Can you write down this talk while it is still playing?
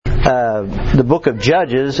the book of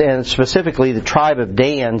Judges, and specifically the tribe of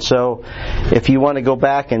Dan. So if you want to go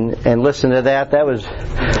back and listen to that was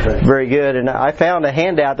very good. And I found a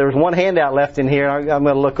handout. There was one handout left in here. I'm going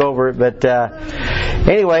to look over it. But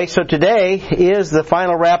anyway, so today is the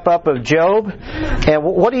final wrap-up of Job. And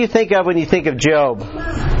what do you think of when you think of Job?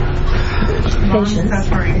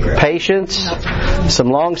 Patience, some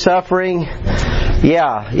long suffering.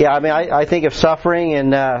 Yeah. I mean, I think of suffering,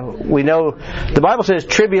 and we know the Bible says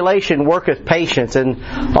tribulation worketh patience, and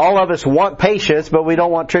all of us want patience, but we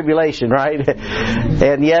don't want tribulation, right?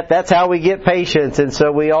 And yet that's how we get patience, and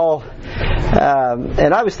so we all.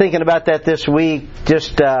 And I was thinking about that this week.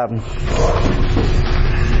 Just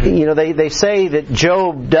they say that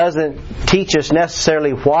Job doesn't teach us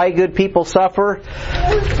necessarily why good people suffer,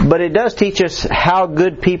 but it does teach us how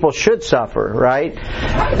good people should suffer, right?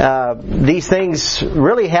 These things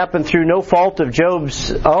really happen through no fault of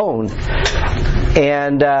Job's own.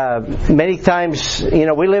 And many times,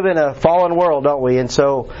 we live in a fallen world, don't we? And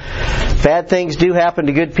so bad things do happen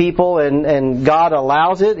to good people, and God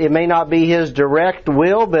allows it. It may not be His direct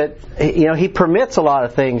will, but He permits a lot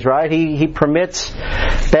of things, right? He permits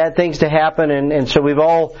bad things to happen, and so we've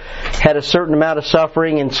all had a certain amount of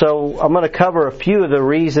suffering, and so I'm going to cover a few of the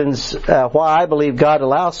reasons why I believe God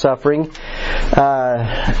allows suffering.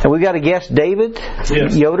 And we've got a guest, David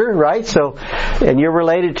Yoder, right? So, and you're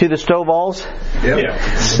related to the Stovall's? Yep.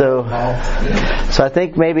 Yeah. So I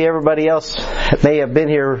think maybe everybody else may have been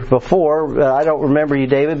here before. I don't remember you,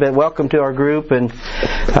 David, but welcome to our group. And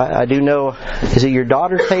I do know, is it your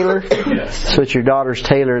daughter, Taylor? Yes. So it's your daughter's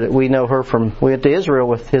Taylor that we know her from. We went to Israel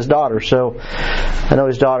with his daughter, so I know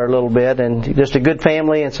his daughter a little bit, and just a good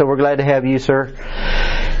family, and so we're glad to have you, sir.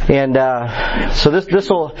 And so this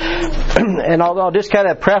will, and I'll just kind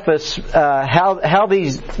of preface how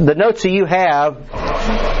the notes that you have.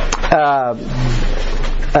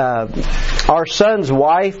 Our son's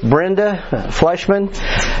wife, Brenda Fleshman,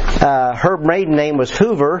 her maiden name was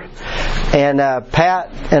Hoover, and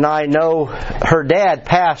Pat and I know her dad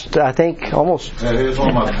passed, I think, almost... It was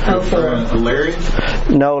one of my friends, Larry?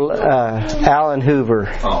 No, Alan Hoover.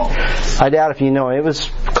 Oh. I doubt if you know him. It was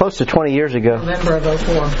close to 20 years ago.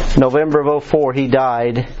 November of 04, he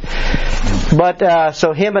died. But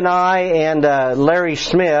so him and I and Larry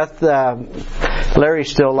Smith,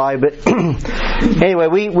 Larry's still alive, but anyway,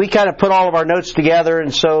 we kind of put all of our notes together,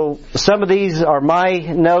 and so some of these are my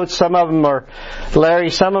notes, some of them are Larry,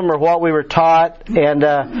 some of them are what we were taught, and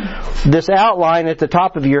this outline at the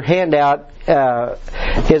top of your handout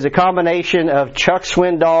is a combination of Chuck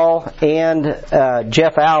Swindoll and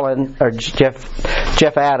Jeff Adams.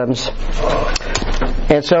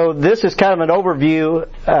 And so this is kind of an overview,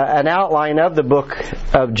 an outline of the book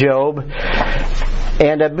of Job.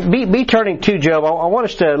 And be turning to Job. I want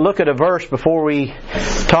us to look at a verse before we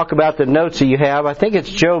talk about the notes that you have. I think it's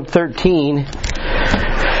Job 13.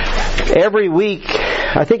 Every week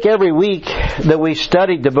that we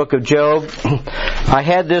studied the book of Job, I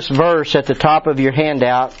had this verse at the top of your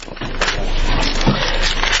handout.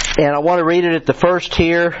 And I want to read it at the first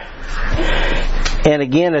here and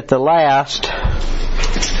again at the last.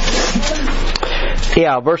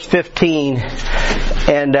 Yeah, verse 15.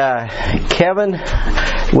 And Kevin,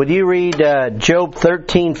 would you read Job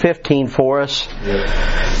 13:15 for us? Yes.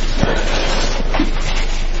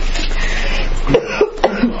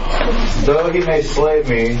 Though he may slay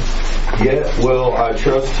me, yet will I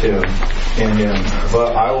trust him in him,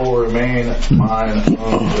 but I will remain mine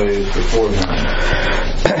own ways before him.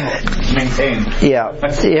 Maintain. Yeah.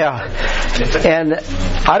 And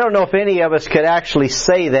I don't know if any of us could actually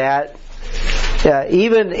say that.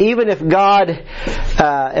 Even if God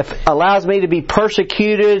allows me to be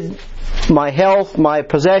persecuted, my health, my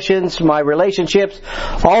possessions, my relationships,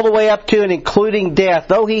 all the way up to and including death,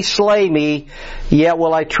 though He slay me, yet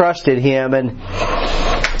will I trust in Him. And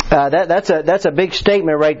that's a big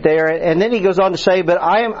statement right there. And then he goes on to say, but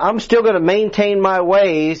I'm still going to maintain my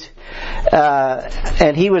ways.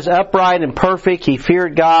 And he was upright and perfect. He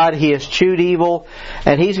feared God. He eschewed evil,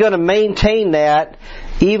 and he's going to maintain that.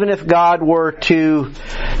 Even if God were to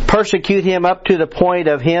persecute him up to the point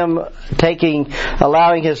of him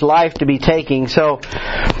allowing his life to be taken. So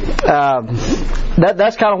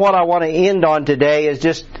that's kind of what I want to end on today, is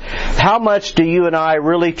just how much do you and I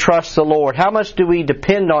really trust the Lord? How much do we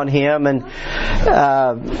depend on Him and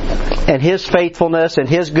His faithfulness and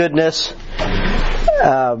His goodness?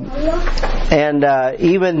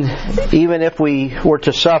 Even if we were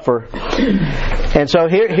to suffer. And so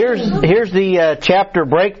here's the chapter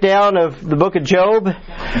breakdown of the book of Job.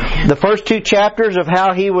 The first two chapters of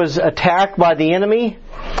how he was attacked by the enemy.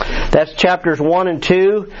 That's chapters 1 and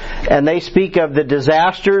 2, and they speak of the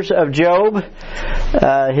disasters of Job,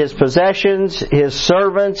 his possessions, his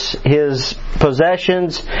servants, his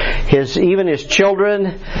possessions, even his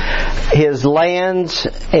children, his lands,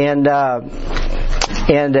 and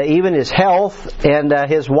even his health, and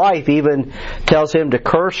his wife even tells him to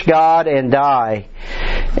curse God and die.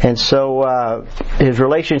 And so his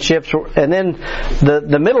relationships, and then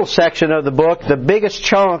the middle section of the book, the biggest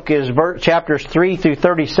chunk is chapters 3 through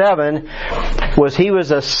 37, he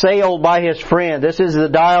was assailed by his friend. This is the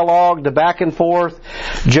dialogue, the back and forth,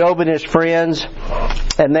 Job and his friends,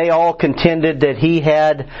 and they all contended that he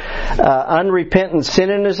had unrepentant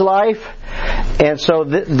sin in his life. And so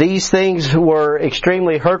these things were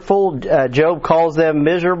extremely hurtful. Job calls them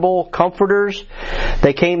miserable comforters.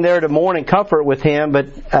 They came there to mourn and comfort with him, but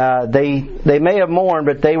they may have mourned,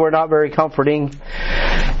 but they were not very comforting.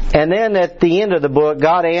 And then at the end of the book,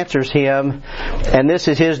 God answers him, and this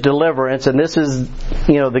is his deliverance, and this is,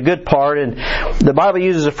 the good part. And the Bible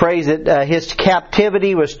uses a phrase that his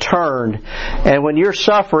captivity was turned. And when you're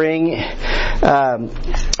suffering, I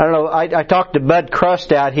don't know, I talked to Bud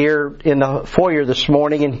Crust out here in the foyer this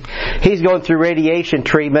morning, and he's going through radiation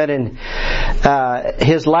treatment, and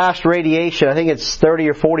his last radiation, I think it's 30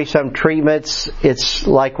 or 40 some treatments. It's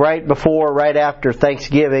like right after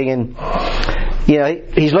Thanksgiving, and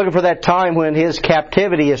he's looking for that time when his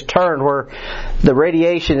captivity is turned, where the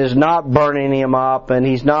radiation is not burning him up, and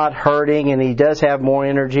he's not hurting, and he does have more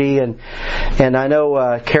energy. And I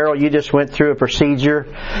know, Carol, you just went through a procedure.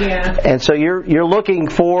 Yeah. And so you're looking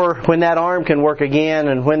for when that arm can work again,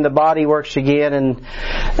 and when the body works again, and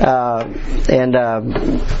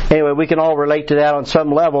anyway, we can all relate to that on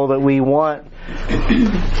some level, that we want.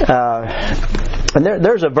 And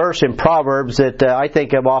there's a verse in Proverbs that I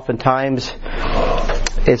think of oftentimes.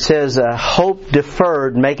 It says, hope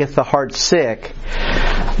deferred maketh the heart sick.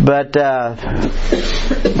 But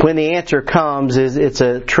when the answer comes, it's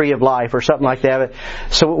a tree of life or something like that.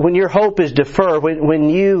 So when your hope is deferred, when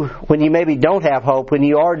you maybe don't have hope, when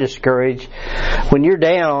you are discouraged, when you're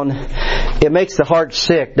down, it makes the heart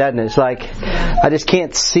sick, doesn't it? It's like, I just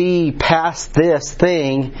can't see past this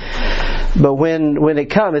thing. But when it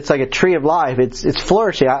comes, it's like a tree of life. It's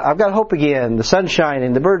flourishing. I've got hope again. The sun's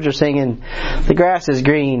shining. The birds are singing. The grass is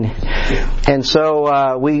green. And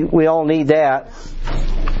so we all need that.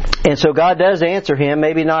 And so God does answer him,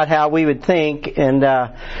 maybe not how we would think. And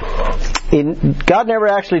God never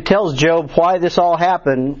actually tells Job why this all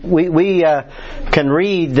happened. We can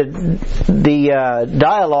read the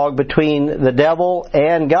dialogue between the devil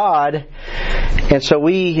and God, and so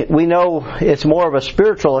we know it's more of a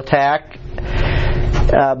spiritual attack.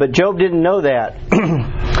 But Job didn't know that.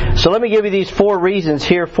 So let me give you these 4 reasons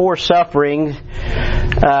here for suffering.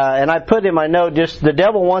 And I put in my note just the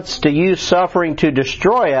devil wants to use suffering to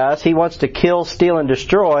destroy us. He wants to kill, steal, and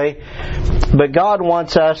destroy. But God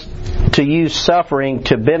wants us to use suffering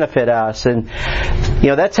to benefit us. And,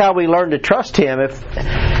 that's how we learn to trust Him.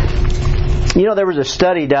 There was a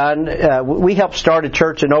study done. We helped start a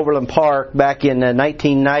church in Overland Park back in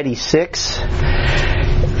 1996.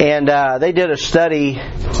 And they did a study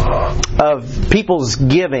of people's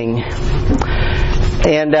giving.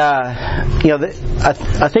 And, I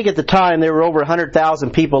think at the time there were over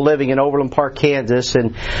 100,000 people living in Overland Park, Kansas.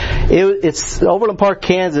 And Overland Park,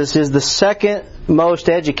 Kansas is the second most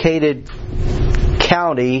educated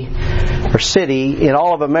county or city in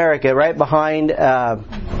all of America, right behind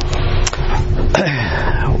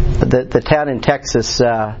the town in Texas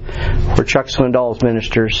where Chuck Swindoll's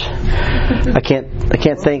ministers. I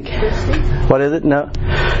can't think. What is it? No,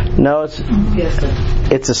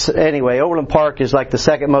 anyway. Overland Park is like the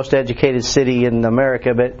second most educated city in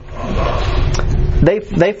America, but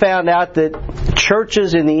they found out that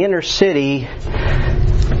churches in the inner city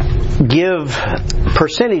give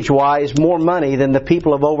percentage-wise more money than the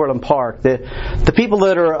people of Overland Park. The people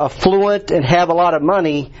that are affluent and have a lot of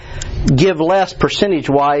money give less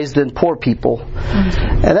percentage-wise than poor people.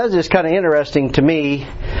 And that was just kind of interesting to me.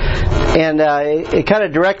 And it kind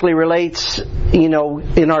of directly relates,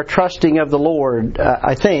 in our trusting of the Lord.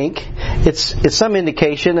 I think it's some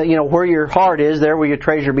indication that where your heart is, there will your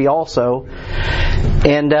treasure be also.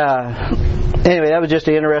 And anyway, that was just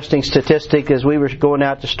an interesting statistic as we were going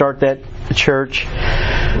out to start that church.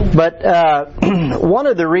 But one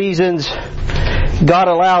of the reasons God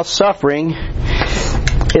allows suffering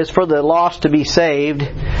is for the lost to be saved.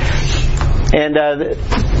 And I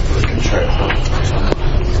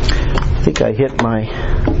think I hit my...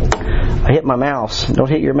 I hit my mouse. Don't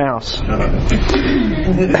hit your mouse.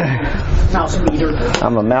 Mouse beater.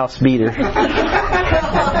 I'm a mouse beater.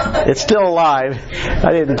 It's still alive.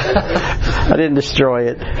 I didn't destroy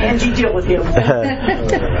it. Angie, deal with him.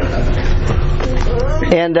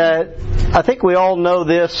 And I think we all know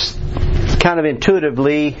this kind of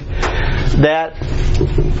intuitively, that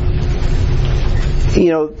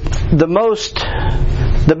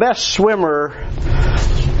the best swimmer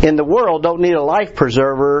in the world don't need a life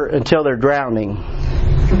preserver until they're drowning.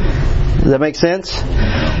 Does that make sense?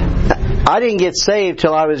 I didn't get saved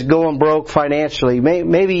till I was going broke financially.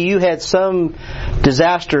 Maybe you had some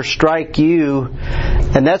disaster strike you,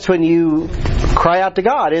 and that's when you cry out to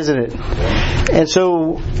God, isn't it? And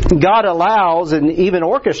so God allows and even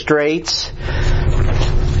orchestrates,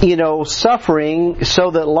 suffering so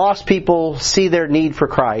that lost people see their need for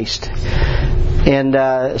Christ. And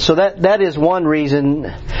so that is one reason.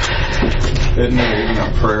 Isn't there even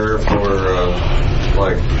a prayer for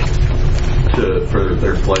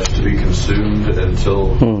their flesh to be consumed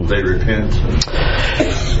until they repent?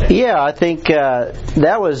 Yeah, I think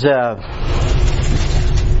that was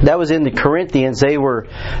in the Corinthians. They were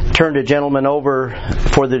turned a gentleman over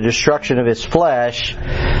for the destruction of his flesh.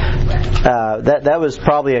 That was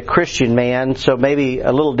probably a Christian man, so maybe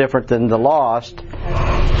a little different than the lost.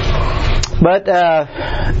 But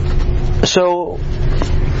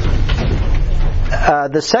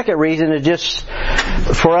the second reason is just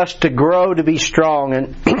for us to grow, to be strong.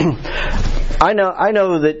 And I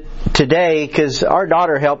know that today, because our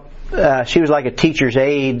daughter helped. She was like a teacher's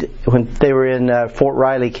aide when they were in Fort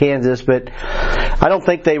Riley, Kansas, but I don't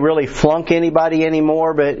think they really flunk anybody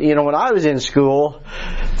anymore. But when I was in school,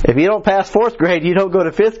 if you don't pass 4th grade, you don't go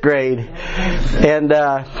to 5th grade. And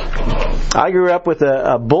I grew up with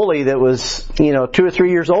a bully that was 2 or 3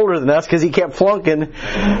 years older than us because he kept flunking,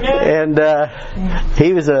 and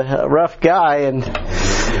he was a rough guy. And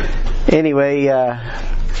anyway,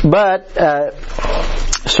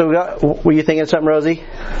 so were you thinking something, Rosie?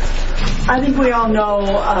 I think we all know,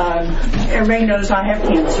 everybody knows I have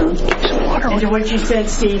cancer. And to what you said,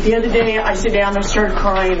 Steve, the other day I sat down and started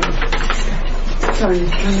crying. Sorry,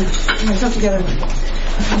 get myself together.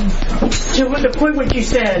 To the point what you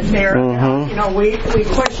said there, we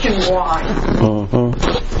question why. Mm-hmm.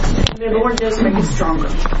 The Lord does make us stronger.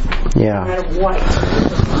 Yeah. No matter what.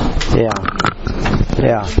 Yeah.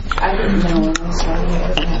 Yeah. I didn't know.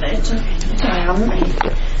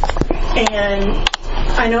 And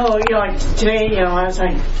I know, like today, I was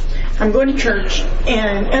like, I'm going to church,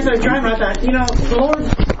 and as I was driving, I thought, the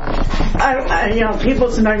Lord,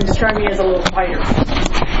 people sometimes describe me as a little fighter.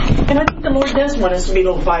 And I think the Lord does want us to be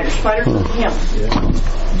little fighters for Him.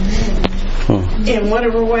 In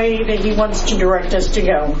whatever way that He wants to direct us to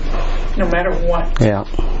go, no matter what. Yeah.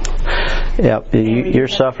 Yeah, you're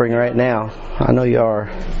suffering right now. I know you are.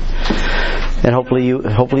 And hopefully you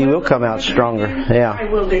will come out stronger. Yeah. I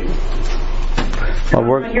will do. Well,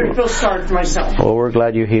 I'm not here to feel sorry for myself. Well, we're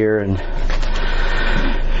glad you're here, and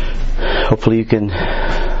hopefully you can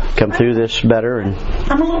come through this better. And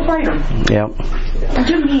I'm a little fighter. Yeah. I'm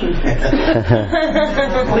too mean.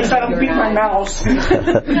 At least I don't beat my mouse.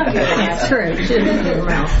 That's true.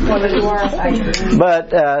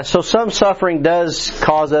 But so some suffering does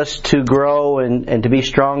cause us to grow and to be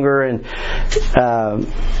stronger, and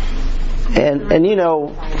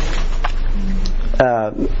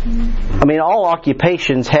all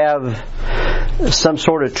occupations have some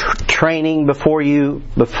sort of training before you.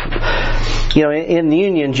 In the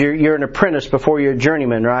unions, you're an apprentice before you're a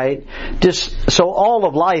journeyman, right? Just so all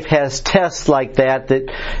of life has tests like that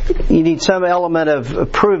you need some element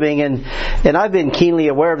of proving, and I've been keenly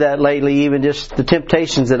aware of that lately. Even just the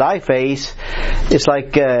temptations that I face, it's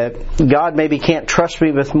like God maybe can't trust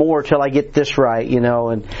me with more till I get this right,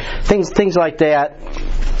 and things like that.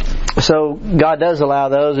 So God does allow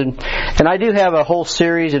those, and I do have a whole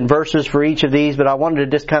series and verses for each of these, but I wanted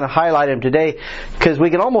to just kind of highlight them today, because we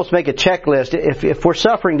can almost make a checklist. If we're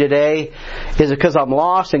suffering today, is it because I'm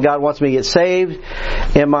lost and God wants me to get saved?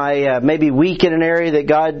 Am I maybe weak in an area that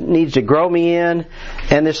God needs to grow me in?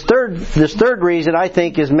 And this third reason, I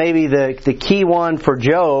think, is maybe the key one for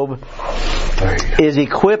Job, is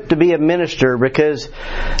equipped to be a minister, because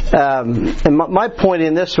and my point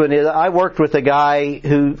in this one is I worked with a guy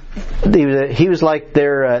who he was like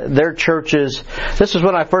their church's. This is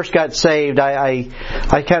when I first got saved. I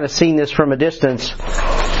kind of seen this from a distance.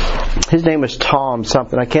 His name was Tom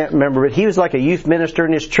something, I can't remember, but he was like a youth minister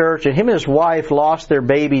in his church, and him and his wife lost their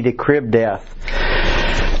baby to crib death.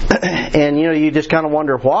 And you just kind of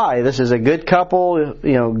wonder why. This is a good couple,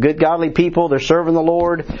 good godly people, they're serving the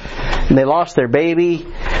Lord, and they lost their baby.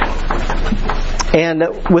 And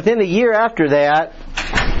within a year after that,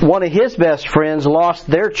 one of his best friends lost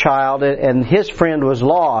their child, and his friend was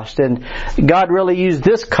lost. And God really used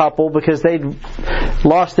this couple because they'd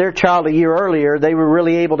lost their child a year earlier. They were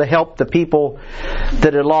really able to help the people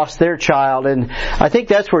that had lost their child. And I think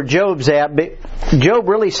that's where Job's at. But Job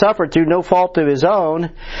really suffered through no fault of his own.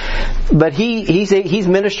 But he's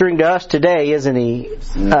ministering to us today, isn't he?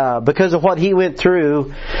 Because of what he went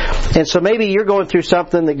through. And so maybe you're going through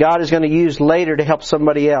something that God is going to use later to help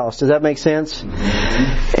somebody else. Does that make sense?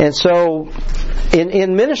 And so,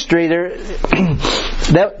 in ministry,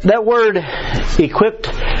 that word equipped,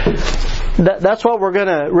 that's what we're going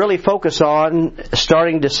to really focus on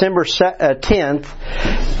starting December 10th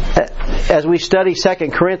as we study 2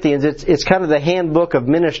 Corinthians. It's kind of the handbook of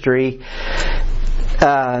ministry.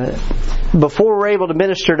 Before we're able to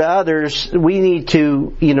minister to others, we need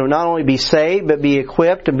to, not only be saved, but be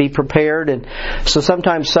equipped and be prepared. And so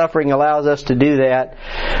sometimes suffering allows us to do that.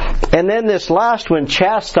 And then this last one,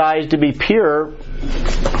 chastised to be pure.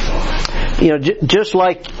 Just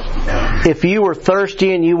like if you were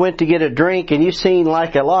thirsty and you went to get a drink and you seen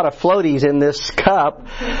like a lot of floaties in this cup,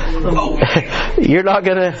 you're not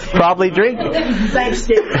going to probably drink it. Thanks,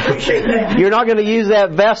 Steve. Appreciate that. You're not going to use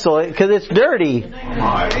that vessel because it's dirty.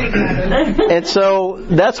 And so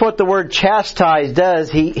that's what the word chastised does.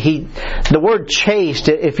 The word chaste,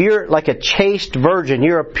 if you're like a chaste virgin,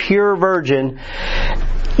 you're a pure virgin.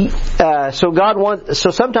 So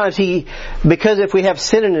sometimes because if we have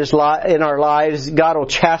sin in our lives, God will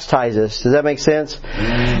chastise us. Does that make sense?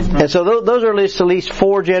 And so those are at least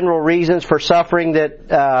 4 general reasons for suffering that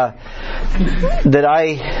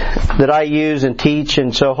I use and teach.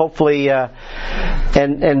 And so hopefully,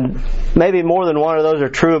 and maybe more than one of those are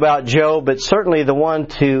true about Job, but certainly the one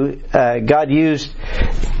God used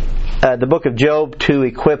the book of Job to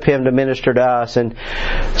equip him to minister to us. And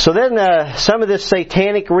so then some of this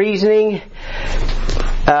satanic reasoning,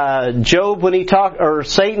 Satan when he talked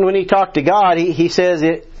to God, he says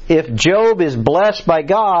if Job is blessed by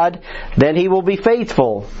God, then he will be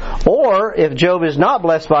faithful. Or if Job is not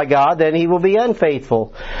blessed by God, then he will be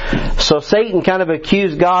unfaithful. So Satan kind of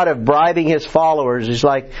accused God of bribing his followers. He's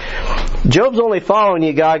like, Job's only following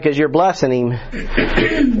you, God, because you're blessing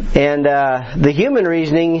him. And the human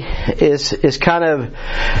reasoning is kind of,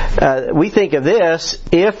 we think of this,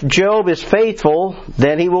 if Job is faithful,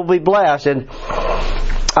 then he will be blessed. And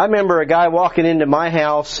I remember a guy walking into my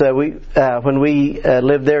house when we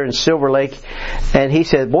lived there in Silver Lake, and he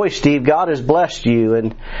said, "Boy, Steve, God has blessed you."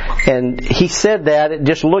 And he said that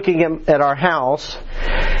just looking at our house.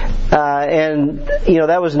 And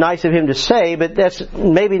that was nice of him to say, but that's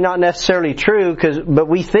maybe not necessarily true but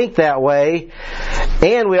we think that way.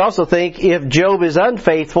 And we also think if Job is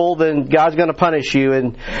unfaithful, then God's going to punish you,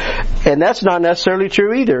 and that's not necessarily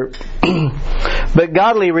true either. But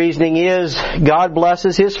godly reasoning is God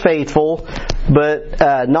blesses His faithful, but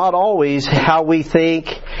not always how we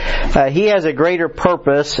think. He has a greater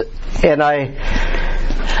purpose, and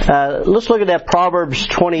let's look at that Proverbs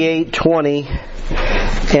 28:20.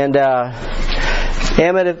 And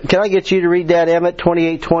Emmett, can I get you to read that, Emmett,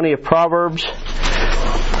 28:20 of Proverbs?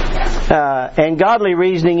 And godly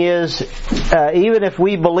reasoning is, even if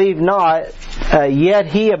we believe not, yet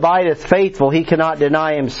He abideth faithful. He cannot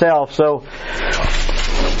deny Himself. So,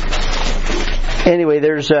 anyway,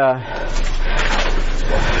 there's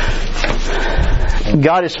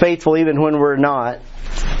God is faithful even when we're not.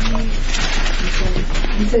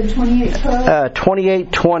 You said 28:12?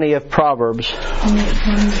 28:20 of Proverbs.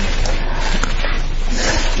 28:20.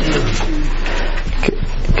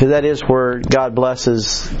 Because that is where God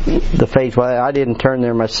blesses the faithful. I didn't turn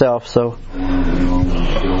there myself, so. Hey,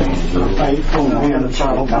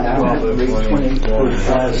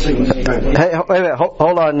 wait a minute,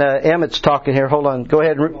 hold on. Emmett's talking here. Hold on. Go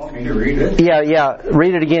ahead. Want me to read it? Yeah.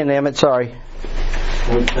 Read it again, Emmett. Sorry.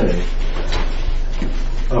 Okay.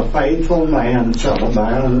 A faithful man shall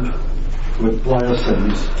abound with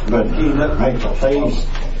blessings, but he that maketh haste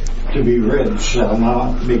to be rich shall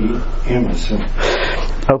not be innocent.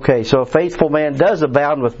 Okay, so a faithful man does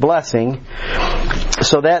abound with blessing.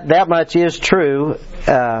 So that much is true.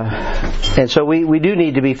 And so we do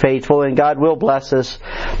need to be faithful, and God will bless us.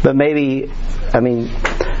 But I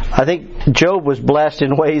think Job was blessed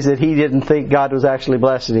in ways that he didn't think God was actually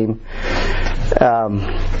blessing him.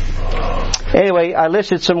 Anyway, I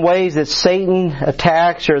listed some ways that Satan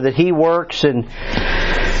attacks or that he works, and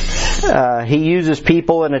he uses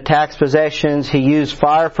people and attacks possessions. He used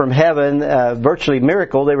fire from heaven, virtually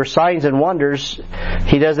miracle. They were signs and wonders.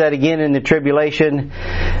 He does that again in the tribulation.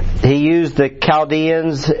 He used the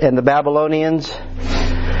Chaldeans and the Babylonians.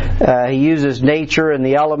 He uses nature and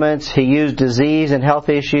the elements. He used disease and health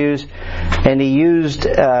issues. And he used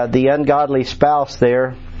the ungodly spouse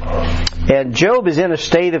there. And Job is in a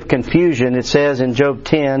state of confusion, it says in Job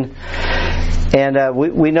 10. And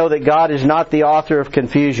we know that God is not the author of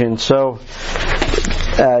confusion. So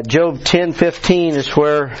Job 10:15 is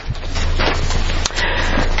where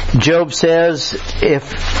Job says,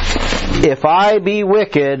 If I be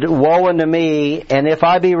wicked, woe unto me, and if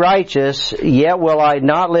I be righteous, yet will I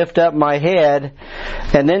not lift up my head.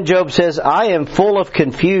 And then Job says, I am full of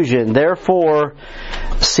confusion, therefore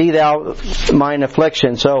see thou mine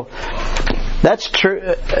affliction. So that's true.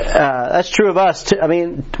 That's true of us too. I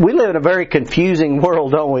mean, we live in a very confusing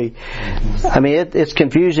world, don't we? I mean, it's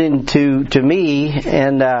confusing to me,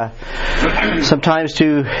 and sometimes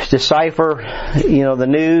to decipher, the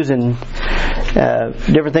news and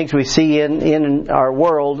different things we see in our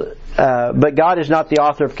world. But God is not the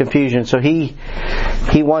author of confusion, so He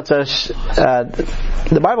wants us.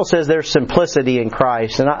 The Bible says there's simplicity in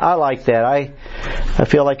Christ, and I like that. I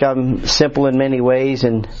feel like I'm simple in many ways,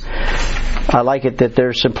 and I like it that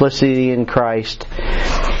there's simplicity in Christ.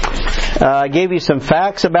 I gave you some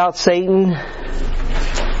facts about Satan,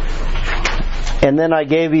 and then I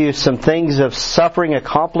gave you some things of suffering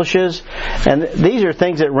accomplishes. And these are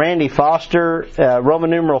things that Randy Foster, Roman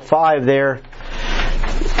numeral 5 there,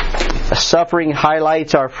 suffering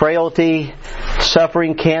highlights our frailty.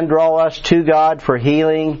 Suffering can draw us to God for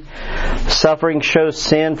healing. Suffering shows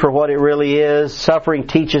sin for what it really is. Suffering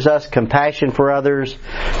teaches us compassion for others.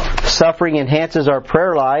 Suffering enhances our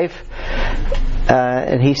prayer life.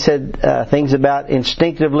 And he said things about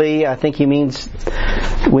instinctively. I think he means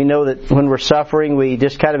we know that when we're suffering, we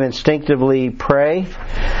just kind of instinctively pray.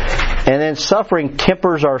 And then suffering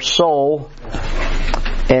tempers our soul.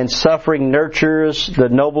 And suffering nurtures the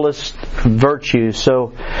noblest virtues.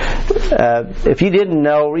 So, if you didn't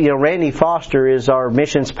know, Randy Foster is our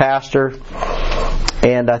missions pastor.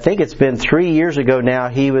 And I think it's been 3 years ago now,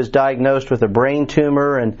 he was diagnosed with a brain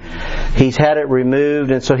tumor, and he's had it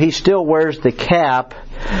removed. And so he still wears the cap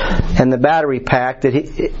and the battery pack that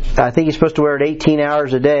I think he's supposed to wear it 18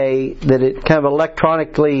 hours a day, that it kind of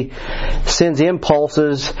electronically sends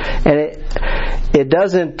impulses, and it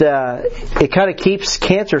doesn't, it kind of keeps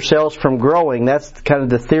cancer cells from growing. That's kind of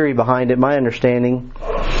the theory behind it, my understanding.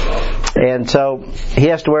 And so he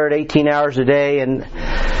has to wear it 18 hours a day, and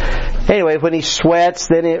anyway, when he sweats,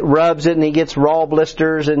 then it rubs it and he gets raw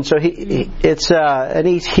blisters, and so he's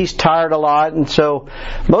tired a lot. And so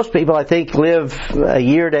most people, I think, live a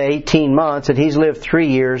year to 18 months, and he's lived 3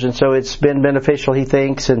 years, and so it's been beneficial, he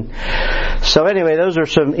thinks. And so anyway, those are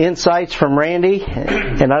some insights from Randy,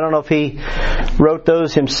 and I don't know if he wrote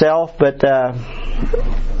those himself, but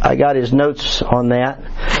I got his notes on that.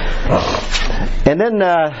 And then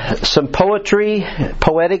some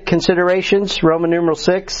poetic considerations, Roman numeral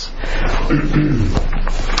 6.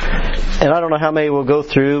 And I don't know how many we'll go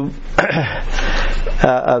through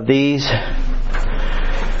of these.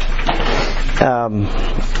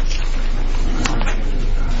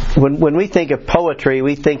 When we think of poetry,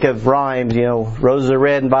 we think of rhymes, roses are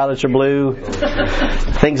red and violets are blue,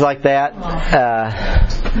 things like that.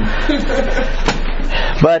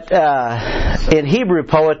 But in Hebrew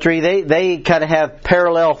poetry, they kind of have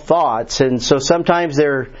parallel thoughts, and so sometimes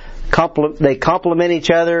they complement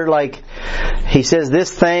each other. Like he says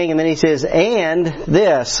this thing, and then he says and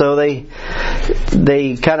this, so they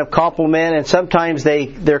kind of complement, and sometimes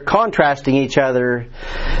they're contrasting each other.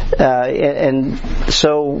 And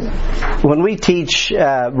so when we teach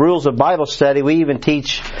rules of Bible study, we even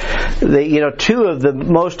teach two of the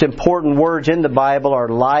most important words in the Bible are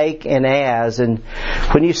like and as. And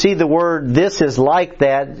when you see the word this is like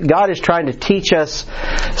that, God is trying to teach us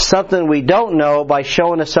something we don't know by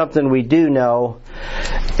showing us something we do know.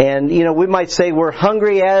 And we might say we're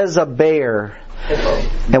hungry as a bear,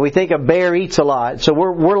 and we think a bear eats a lot, so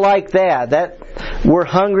we're like that we're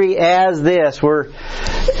hungry as this.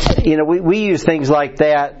 We use things like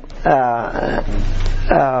that.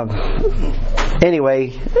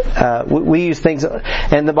 Anyway, we use things,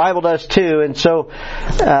 and the Bible does too. And so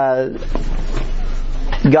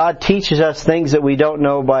God teaches us things that we don't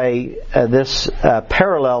know by this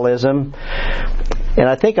parallelism. And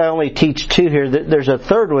I think I only teach 2 here. There's a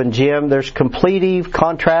third one, Jim. There's completive,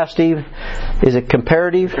 contrastive. Is it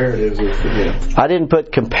comparative? Comparative, yeah. I didn't put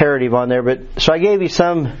comparative on there, but so I gave you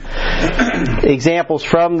some examples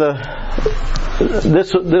from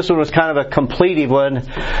this one was kind of a completive one.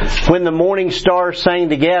 When the morning stars sang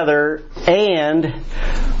together, and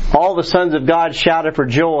all the sons of God shouted for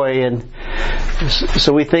joy. And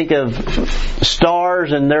so we think of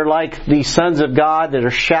stars, and they're like these sons of God that are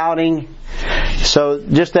shouting. So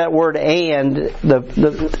just that word "and"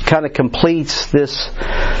 the kind of completes this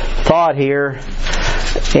thought here.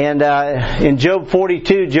 And in Job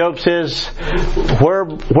 42, Job says,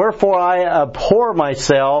 "Wherefore I abhor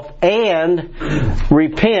myself and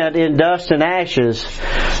repent in dust and ashes."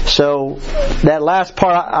 So that last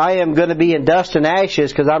part, I am going to be in dust and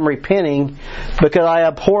ashes because I'm repenting because I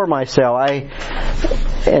abhor myself.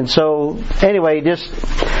 And so anyway, just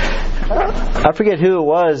I forget who it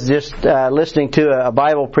was. Just listening to a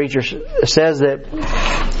Bible preacher says that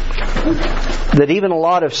even a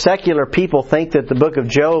lot of secular people think that the book of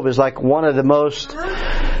Job is like one of the most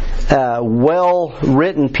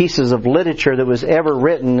well-written pieces of literature that was ever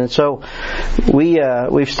written. And so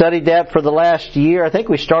we've studied that for the last year. I think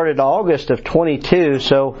we started August of 22,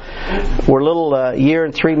 so we're a little year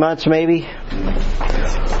and 3 months maybe.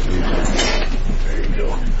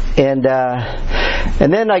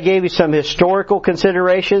 And then I gave you some historical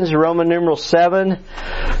considerations. Roman numeral 7.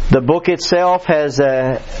 The book itself has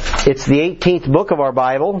it's the 18th book of our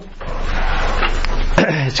Bible.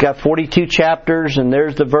 It's got 42 chapters, and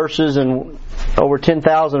there's the verses and over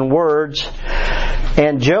 10,000 words.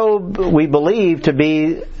 And Job, we believe to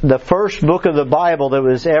be the first book of the Bible that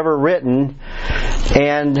was ever written.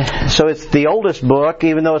 And so it's the oldest book,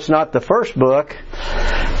 even though it's not the first book.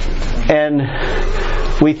 And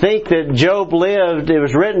we think that Job lived, it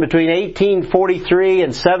was written between 1843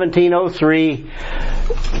 and 1703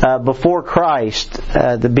 before Christ,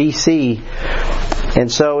 the BC. And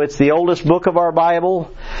so it's the oldest book of our Bible,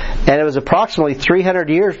 and it was approximately 300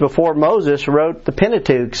 years before Moses wrote the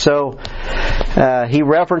Pentateuch. So he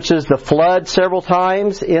references the flood several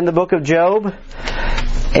times in the book of Job.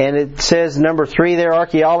 And it says, number 3 there,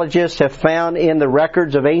 archaeologists have found in the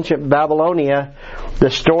records of ancient Babylonia the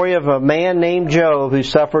story of a man named Job who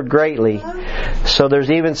suffered greatly. So there's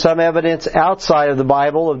even some evidence outside of the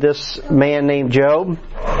Bible of this man named Job.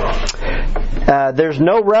 There's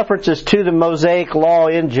no references to the Mosaic law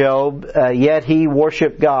in Job, yet he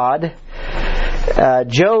worshiped God.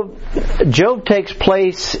 Job takes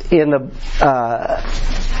place in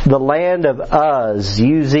the land of Uz,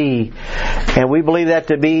 U-Z, and we believe that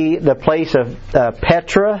to be the place of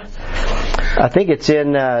Petra. I think it's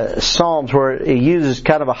in Psalms where it uses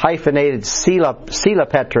kind of a hyphenated Sela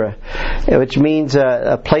Petra, which means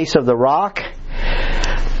a place of the rock.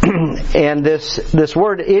 And this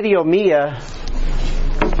word idiomia,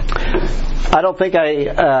 I don't think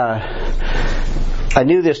I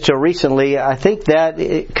knew this till recently. I think that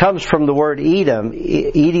it comes from the word Edom,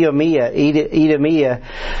 Edomia.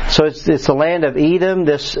 So it's the land of Edom.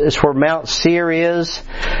 This is where Mount Seir is.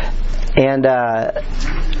 And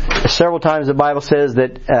several times the Bible says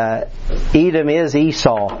that Edom is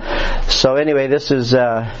Esau. So anyway, this is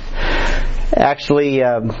actually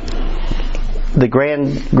the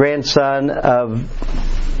grandson of,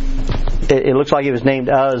 it looks like he was named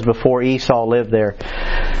Uz before Esau lived there.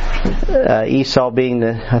 Esau being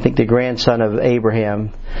I think the grandson of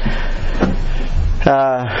Abraham.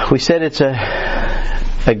 We said it's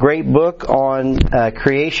a great book on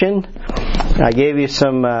creation. I gave you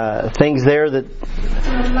some things there that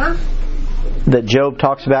Job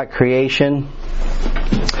talks about creation.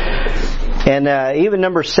 And even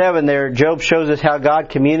number 7 there, Job shows us how God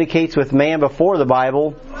communicates with man before the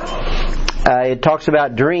Bible. It talks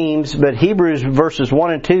about dreams, but Hebrews verses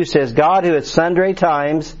 1 and 2 says, God who at sundry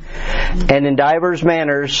times and in divers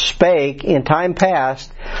manners spake in time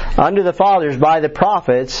past unto the fathers by the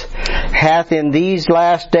prophets, hath in these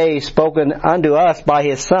last days spoken unto us by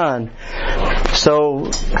His Son. So,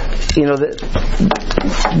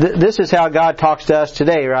 this is how God talks to us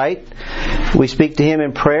today, right? We speak to Him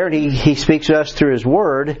in prayer, and He speaks to us through His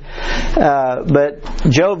Word. But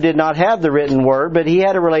Job did not have the written Word, but he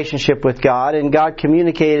had a relationship with God, and God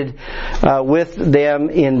communicated with them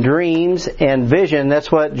in dreams and vision.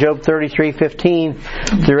 That's what Job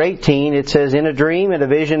 33:15 through 18, it says, in a dream and a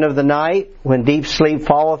vision of the night, when deep sleep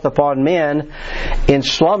falleth upon men, in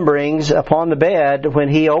slumberings upon the bed, when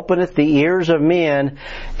He openeth the ears of men,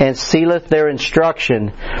 and sealeth their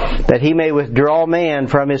instruction, that He may withdraw man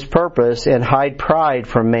from his purpose, and hide pride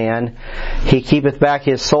from man. He keepeth back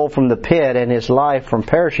his soul from the pit, and his life from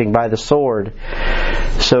perishing by the sword.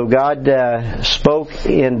 So God spoke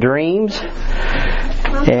in dreams,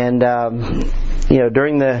 and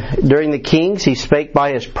during the kings He spake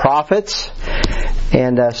by His prophets,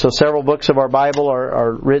 and so several books of our Bible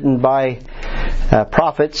are written by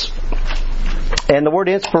prophets. And the word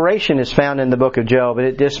inspiration is found in the book of Job, and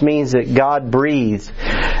it just means that God breathed.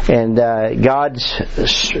 And God's,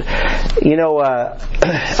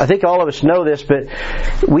 I think all of us know this, but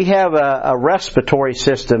we have a respiratory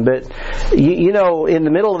system. But, in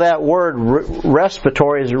the middle of that word,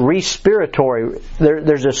 respiratory is respiratory.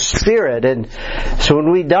 There's a spirit. And so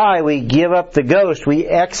when we die, we give up the ghost. We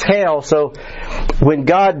exhale. So when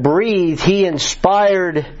God breathed, He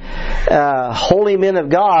inspired holy men of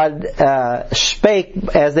God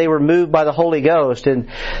spake as they were moved by the Holy Ghost. And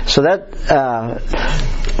so that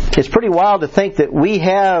it's pretty wild to think that we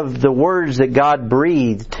have the words that God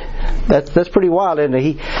breathed. That's pretty wild, isn't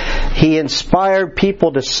it? He inspired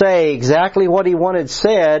people to say exactly what He wanted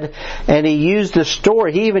said, and He used the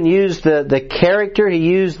story. He even used the character. He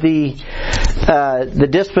used the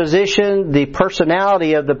disposition, the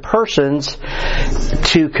personality of the persons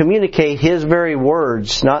to communicate His very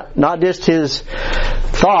words, not just His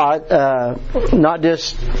thought, not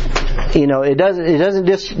just, it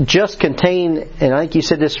doesn't just contain, and I think you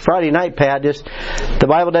said this Friday night, Pat, the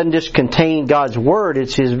Bible doesn't just contain God's Word,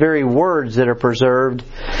 it's His very words that are preserved.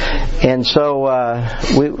 And so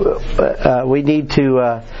we need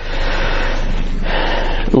to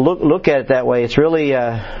look at it that way. It's really,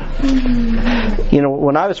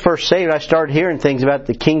 when I was first saved, I started hearing things about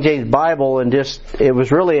the King James Bible, and it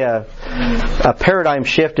was really a paradigm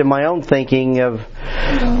shift in my own thinking of,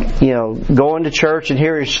 going to church and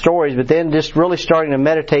hearing stories, but then just really starting to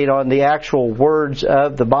meditate on the actual words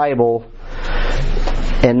of the Bible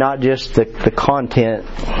and not just the content.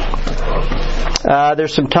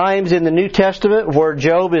 There's some times in the New Testament where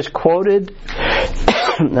Job is quoted.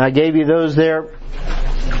 I gave you those there.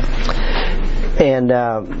 And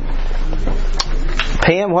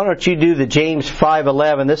Pam, why don't you do the James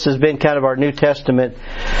 5:11? This has been kind of our New Testament.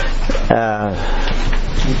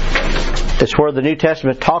 It's where the New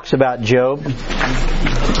Testament talks about Job.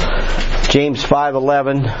 James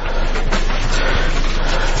 5:11.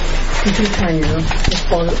 Could you turn your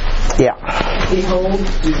quote? Yeah. Behold,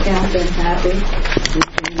 we count them happy which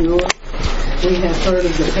endure. We have heard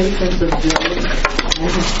of the patience of Job, and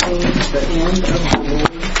have seen the end of the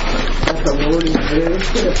Lord. But the Lord is very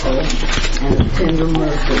pitiful and of tender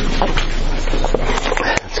mercy.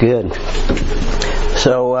 That's good.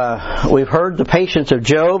 So we've heard the patience of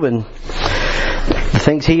Job and the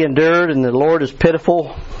things he endured, and the Lord is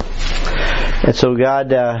pitiful. And so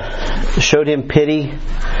God showed him pity.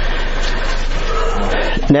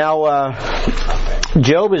 Now,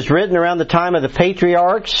 Job is written around the time of the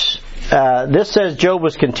patriarchs. This says Job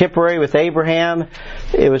was contemporary with Abraham.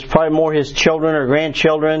 It was probably more his children or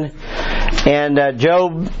grandchildren. And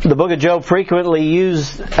the book of Job frequently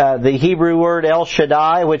used the Hebrew word El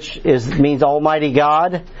Shaddai, which means Almighty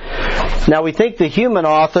God. Now we think the human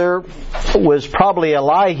author was probably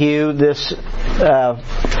Elihu,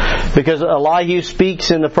 because Elihu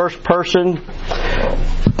speaks in the first person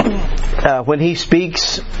when he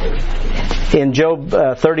speaks in Job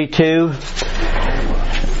 32.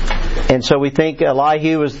 And so we think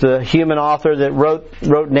Elihu was the human author that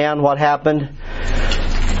wrote down what happened.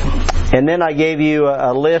 And then I gave you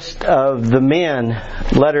a list of the men,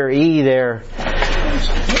 letter E there,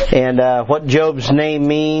 and what Job's name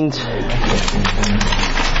means.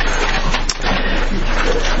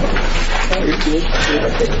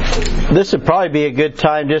 This would probably be a good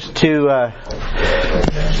time just to...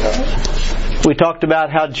 we talked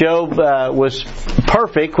about how Job was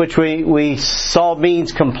perfect, which we saw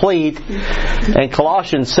means complete, and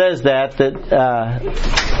Colossians says that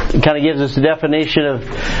kind of gives us the definition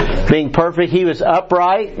of being perfect. He was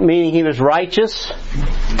upright, meaning he was righteous.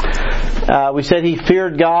 We said he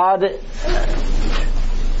feared God,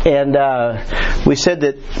 and we said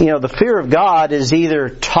that the fear of God is either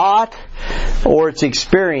taught or it's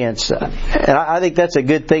experienced. And I think that's a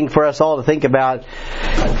good thing for us all to think about.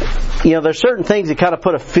 There's certain things that kind of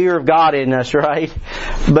put a fear of God in us, right?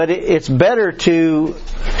 But it's better to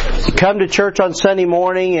come to church on Sunday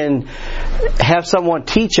morning and have someone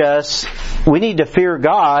teach us. We need to fear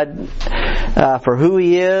God for who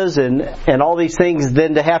He is and all these things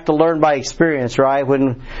than to have to learn by experience, right?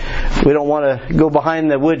 When we don't want to go behind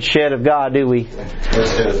the woodshed of God, do we? Let's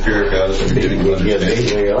say the fear of God is the beginning of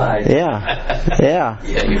your life. Yeah. Yeah,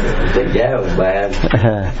 you think that was bad.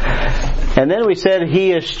 And then we said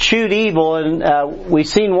he eschewed evil, and we've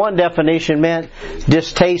seen one definition meant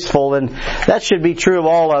distasteful, and that should be true of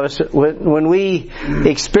all of us. When we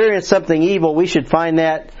experience something evil, we should find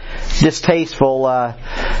that distasteful.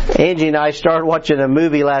 Angie and I started watching a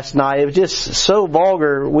movie last night. It was just so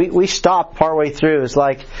vulgar. We stopped partway through. It's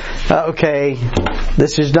like, okay,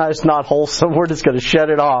 it's not wholesome. We're just going to shut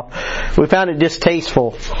it off. We found it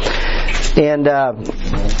distasteful. And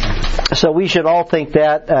so we should all think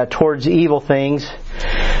that towards evil things.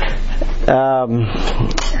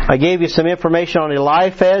 I gave you some information on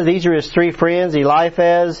Eliphaz. These are his three friends,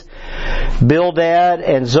 Eliphaz, Bildad,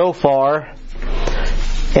 and Zophar.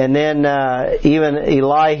 And then even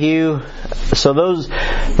Elihu. So those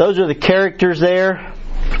are the characters there.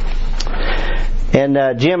 And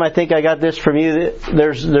Jim, I think I got this from you.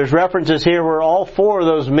 There's references here where all four of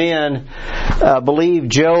those men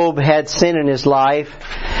believed Job had sin in his life,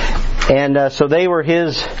 and so they were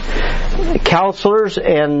his counselors,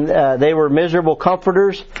 and they were miserable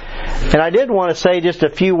comforters. And I did want to say just a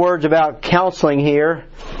few words about counseling here.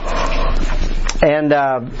 And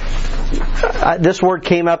this word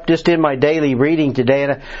came up just in my daily reading today,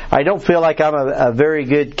 and I don't feel like I'm a very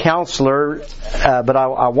good counselor, but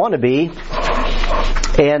I want to be.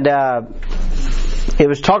 And it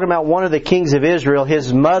was talking about one of the kings of Israel.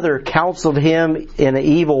 His mother counseled him in an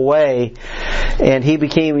evil way, and he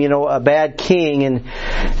became, a bad king. And,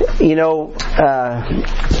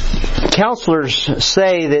 counselors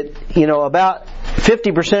say that, about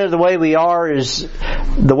 50% of the way we are is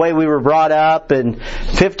the way we were brought up, and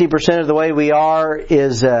 50% of the way we are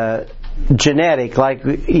is genetic. Like,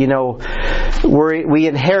 we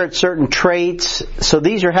inherit certain traits, so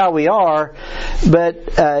these are how we are. But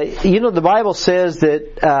the Bible says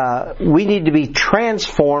that we need to be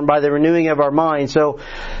transformed by the renewing of our mind. So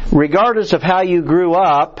regardless of how you grew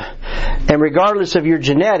up and regardless of your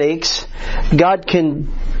genetics, God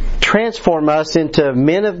can transform us into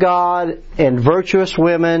men of God and virtuous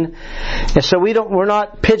women. And so we're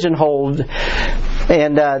not pigeonholed.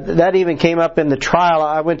 And that even came up in the trial.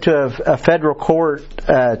 I went to a federal court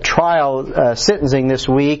trial sentencing this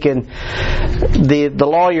week, and the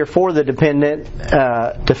lawyer for the defendant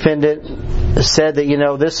said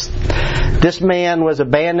that this man was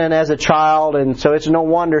abandoned as a child, and so it's no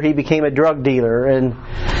wonder he became a drug dealer. And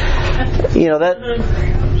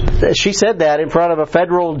that she said that in front of a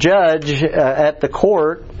federal judge at the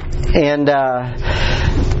court, and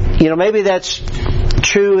maybe that's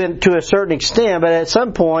true to a certain extent, but at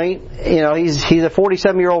some point, he's a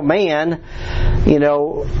 47-year-old man.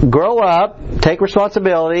 Grow up, take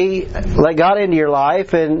responsibility, let God into your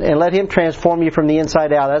life, and let Him transform you from the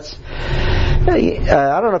inside out. That's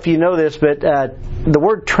I don't know if you know this, but the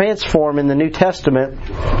word transform in the New Testament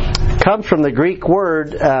comes from the Greek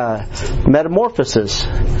word metamorphosis.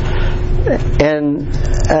 And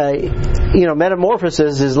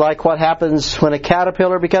metamorphosis is like what happens when a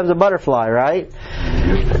caterpillar becomes a butterfly, right?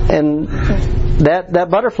 And that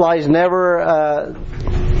butterfly is never a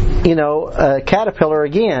caterpillar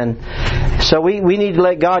again. So we need to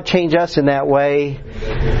let God change us in that way,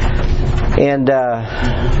 and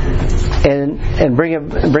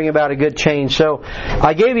bring about a good change. So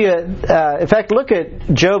I gave you in fact, look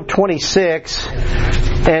at Job 26.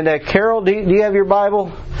 And Carol, do you have your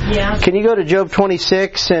Bible? Yeah. Can you go to Job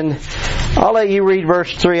 26, and I'll let you read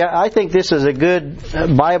verse 3. I think this is a good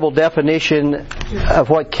Bible definition of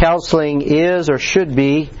what counseling is or should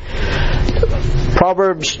be.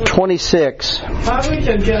 Proverbs 26. Proverbs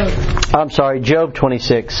or Job? I'm sorry, Job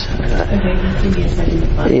 26.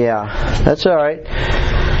 Okay. Yeah, that's all right.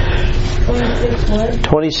 26 what?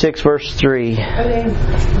 26 verse 3. Okay.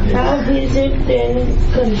 How is it then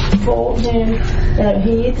control him that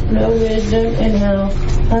he hath no wisdom, and how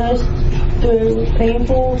us through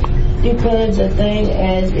painful declares a thing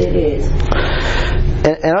as it is?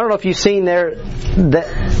 And I don't know if you've seen there that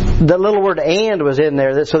the little word "and" was in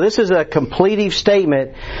there. So this is a completive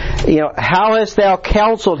statement. How hast thou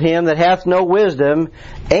counseled him that hath no wisdom,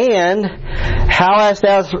 and how hast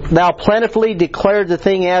thou plentifully declared the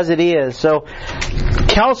thing as it is? So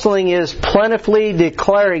counseling is plentifully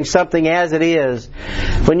declaring something as it is.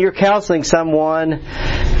 When you're counseling someone,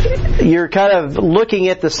 you're kind of looking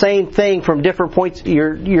at the same thing from different points.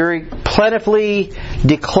 You're plentifully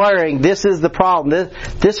declaring this is the problem.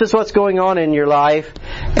 This is what's going on in your life,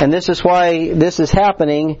 and this is why this is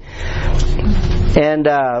happening.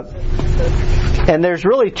 And there's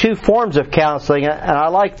really two forms of counseling, and I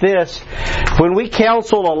like this. When we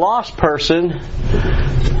counsel a lost person,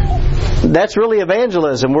 that's really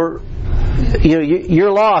evangelism.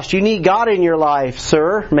 You're lost. You need God in your life,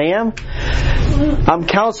 sir, ma'am. I'm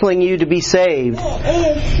counseling you to be saved.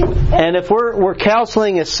 And if we're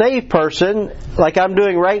counseling a saved person, like I'm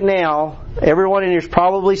doing right now, everyone in here is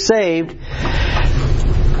probably saved.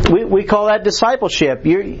 We call that discipleship.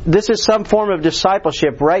 This is some form of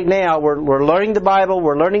discipleship. Right now, we're learning the Bible,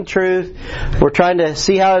 we're learning truth, we're trying to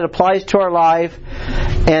see how it applies to our life,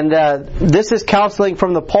 and this is counseling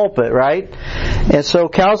from the pulpit, right? And so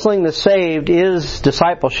counseling the saved is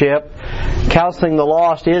discipleship. counseling the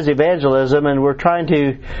lost is evangelism, and we're trying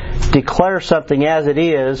to declare something as it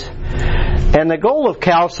is. And the goal of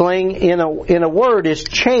counseling, in a word, is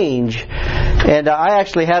change. And I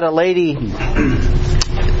actually had a lady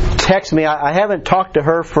text me. I haven't talked to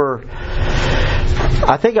her for,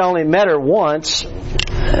 I think I only met her once.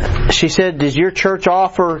 She said, "Does your church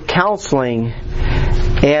offer counseling?"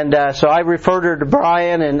 And so I referred her to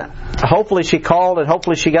Brian, and hopefully she called and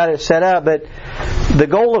hopefully she got it set up. But the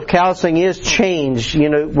goal of counseling is change. You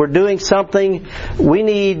know, we're doing something. We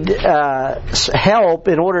need help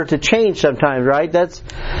in order to change sometimes, right?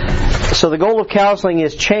 So the goal of counseling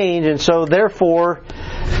is change, and so therefore,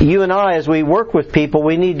 you and I, as we work with people,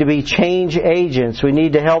 we need to be change agents. We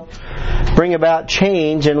need to help bring about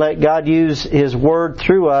change and let God use His Word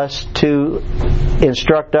through us to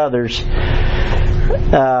instruct others.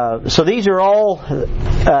 So these are all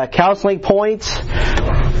counseling points.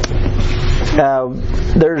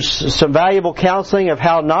 There's some valuable counseling of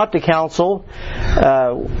how not to counsel.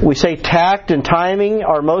 We say tact and timing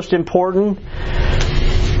are most important.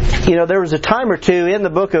 You know, there was a time or two in the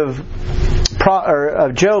book of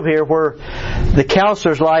Job here where the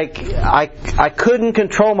counselor's like, I couldn't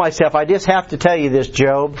control myself. I just have to tell you this,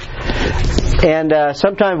 Job. And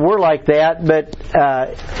sometimes we're like that, but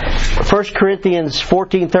 1 Corinthians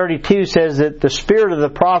 14:32 says that the spirit of the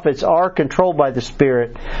prophets are controlled by the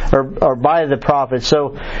Spirit, or by the prophets.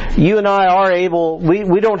 So you and I are able,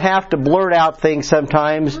 we don't have to blurt out things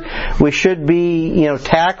sometimes. We should be,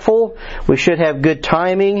 tactful. We should have good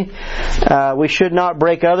timing. We should not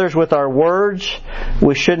break others with our words.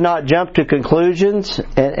 We should not jump to conclusions.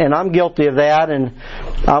 And I'm guilty of that, and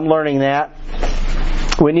I'm learning that.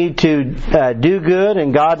 We need to do good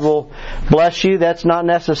and God will bless you. That's not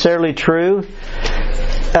necessarily true.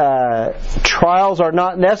 Trials are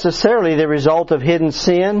not necessarily the result of hidden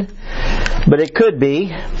sin, but it could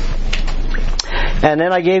be. And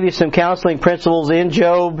then I gave you some counseling principles in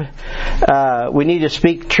Job. We need to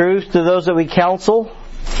speak truth to those that we counsel.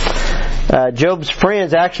 Job's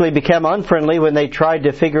friends actually became unfriendly when they tried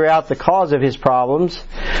to figure out the cause of his problems.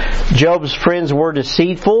 Job's friends were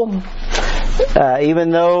deceitful.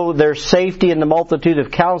 Even though there's safety in the multitude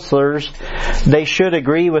of counselors, they should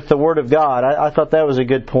agree with the Word of God. I thought that was a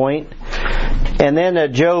good point. And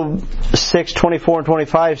then Job 6:24 and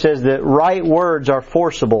 25 says that right words are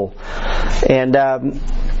forcible. And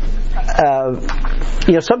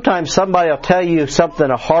sometimes somebody will tell you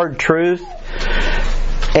something, a hard truth,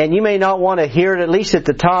 and you may not want to hear it, at least at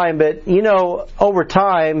the time, but over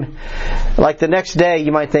time, like the next day,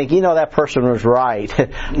 you might think, that person was right.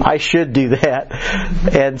 I should do that.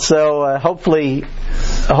 And so hopefully,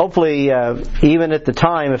 even at the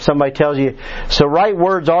time, if somebody tells you, so right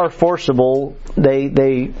words are forcible,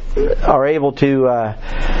 they are able to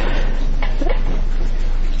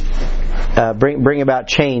bring about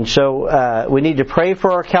change. So we need to pray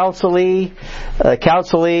for our counselee.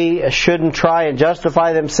 Counselee shouldn't try and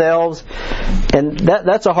justify themselves, and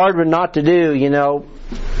that's a hard one not to do.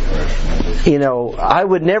 I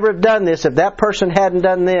would never have done this if that person hadn't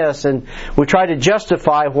done this, and we try to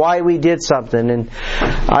justify why we did something, and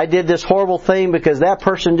I did this horrible thing because that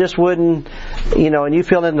person just wouldn't, and you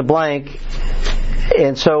fill in the blank.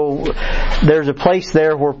 And so there's a place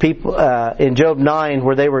there where people, in Job 9,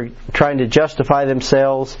 where they were trying to justify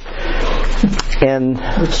themselves.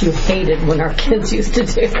 Which you hated when our kids used to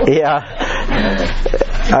do. Yeah.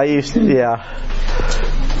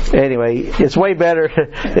 Anyway, it's way better.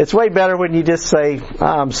 It's way better when you just say,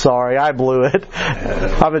 "I'm sorry, I blew it.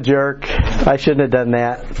 I'm a jerk. I shouldn't have done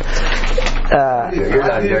that." You're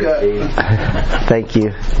not a jerk, Steve. Thank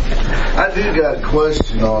you. I do got a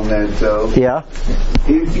question on that, though. Yeah.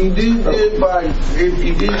 If you do good by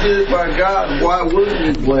God, why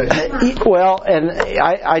wouldn't He bless you? Well, and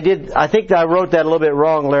I think that I wrote that a little bit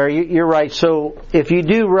wrong, Larry. You're right. So if you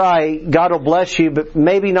do right, God will bless you, but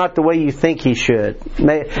maybe not the way you think He should.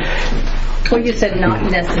 Well, you said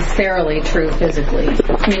not necessarily true physically.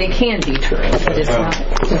 I mean, it can be true, but it's not.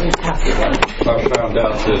 It doesn't have to be. I found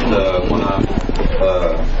out that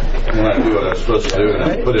when I do what I'm supposed to do and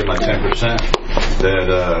I put in my 10%,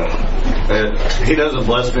 that He doesn't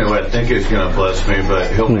bless me the way I think He's going to bless me,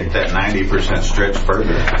 but He'll make that 90% stretch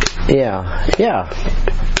further. Yeah.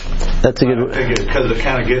 That's a good one. Because it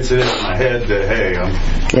kind of gets it in my head that, hey, I'm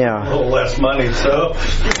a little less money, so.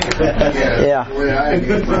 Yeah. The way I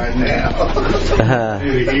get right now.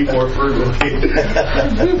 Need to eat more frugally.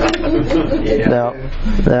 No,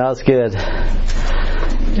 that's good.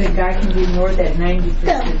 The guy can do more than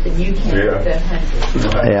 90% than you can with that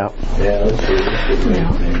 100%.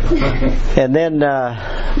 Yeah. And then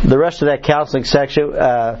the rest of that counseling section,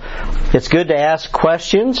 it's good to ask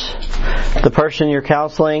questions, the person you're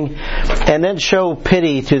counseling, and then show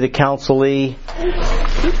pity to the counselee.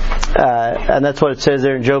 And that's what it says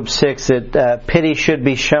there in Job 6, that pity should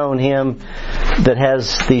be shown him that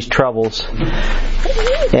has these troubles.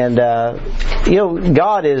 And,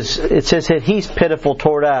 God is, it says that He's pitiful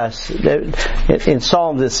toward us. In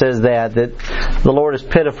Psalms it says that the Lord is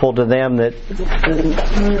pitiful to them that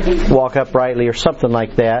walk uprightly, or something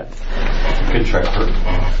like that. Good track.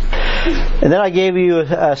 And then I gave you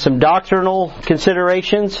some doctrinal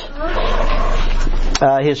considerations.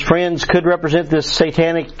 His friends could represent this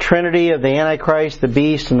satanic trinity of the Antichrist, the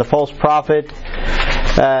beast, and the false prophet.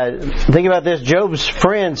 Think about this. Job's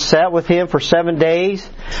friends sat with him for 7 days,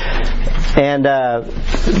 and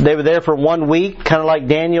they were there for 1 week, kind of like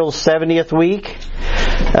Daniel's 70th week.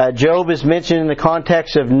 Job is mentioned in the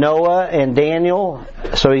context of Noah and Daniel.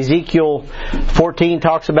 So Ezekiel 14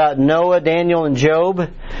 talks about Noah, Daniel, and Job.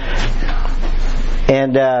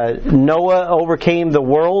 And Noah overcame the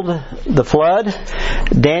world, the flood.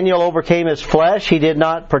 Daniel overcame his flesh. He did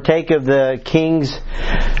not partake of the king's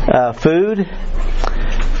food.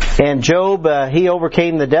 And Job, he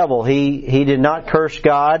overcame the devil. He did not curse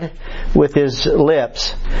God with his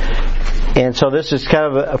lips. And so this is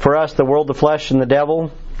kind of, for us, the world, the flesh, and the devil.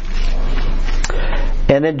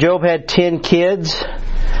 And then Job had 10 kids.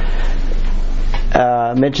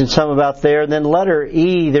 Mentioned some about there. And then letter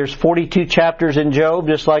E, there's 42 chapters in Job,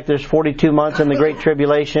 just like there's 42 months in the Great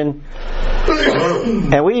Tribulation.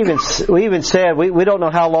 And we even said, we don't know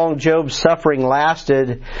how long Job's suffering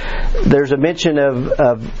lasted. There's a mention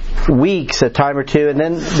of weeks, a time or two,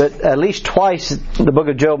 but at least twice the book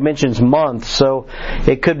of Job mentions months. So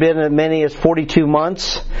it could have been as many as 42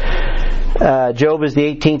 months. Job is the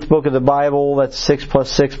 18th book of the Bible. That's 6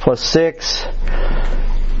 plus 6 plus 6.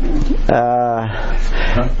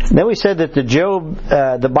 Then we said that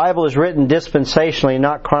the Bible is written dispensationally,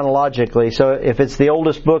 not chronologically. So if it's the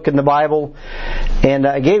oldest book in the Bible, and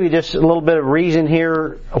I gave you just a little bit of reason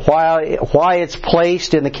here why it's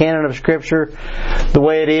placed in the canon of Scripture the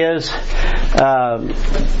way it is.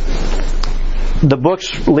 The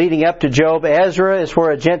books leading up to Job, Ezra is where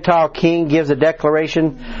a Gentile king gives a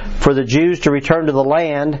declaration for the Jews to return to the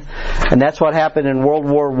land, and that's what happened in World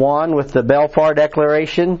War I with the Balfour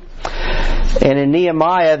Declaration. And in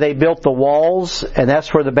Nehemiah, they built the walls, and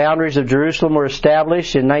that's where the boundaries of Jerusalem were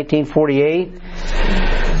established in 1948.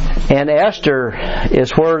 And Esther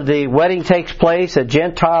is where the wedding takes place. A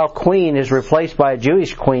Gentile queen is replaced by a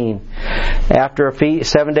Jewish queen after a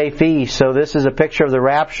 7-day feast. So this is a picture of the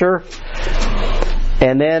rapture.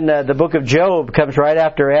 And then the book of Job comes right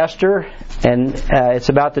after Esther, and it's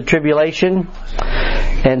about the tribulation.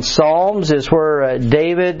 And Psalms is where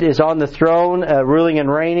David is on the throne, ruling and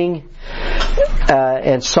reigning.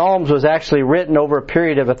 And Psalms was actually written over a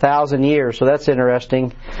period of 1,000 years, so that's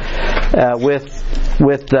interesting.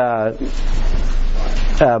 With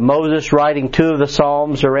Moses writing 2 of the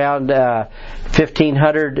Psalms around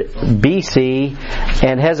 1500 BC,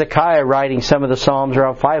 and Hezekiah writing some of the Psalms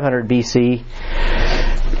around 500 BC.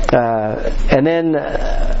 And then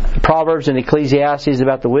Proverbs and Ecclesiastes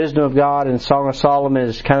about the wisdom of God, and Song of Solomon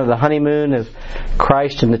is kind of the honeymoon of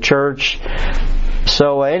Christ and the church.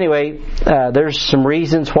 So anyway, there's some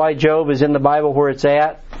reasons why Job is in the Bible where it's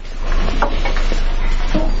at.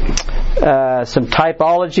 Some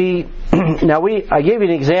typology. Now I gave you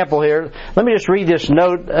an example here. Let me just read this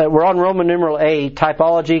note. We're on Roman numeral A,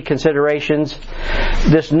 typology considerations.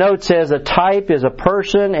 This note says a type is a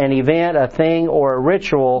person, an event, a thing, or a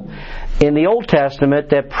ritual in the Old Testament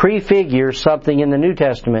that prefigures something in the New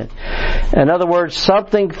Testament. In other words,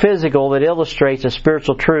 something physical that illustrates a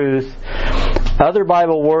spiritual truth. Other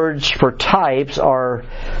Bible words for types are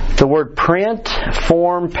the word print,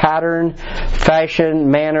 form, pattern, fashion,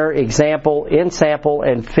 manner, example, ensample,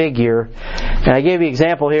 and figure. And I gave you an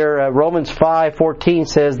example here. Romans 5:14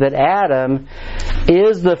 says that Adam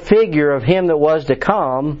is the figure of him that was to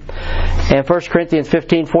come. And 1 Corinthians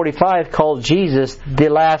 15:45 called Jesus the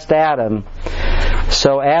last Adam.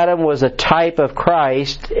 So Adam was a type of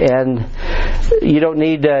Christ, and you don't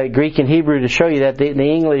need Greek and Hebrew to show you that. The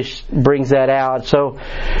English brings that out. So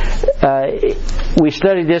we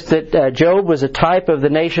studied this, that Job was a type of the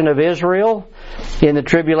nation of Israel in the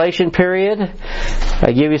tribulation period.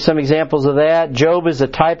 I give you some examples of that. Job is a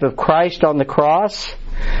type of Christ on the cross,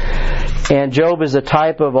 and Job is a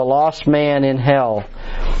type of a lost man in hell.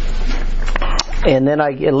 And then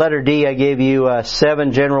in letter D, I gave you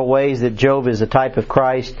 7 general ways that Job is a type of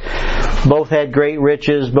Christ. Both had great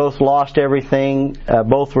riches, both lost everything,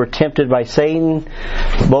 both were tempted by Satan,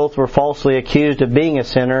 both were falsely accused of being a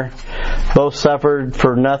sinner. Both suffered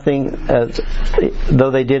for nothing,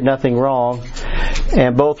 though they did nothing wrong,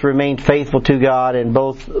 and both remained faithful to God, and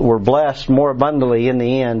both were blessed more abundantly in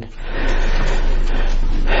the end.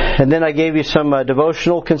 And then I gave you some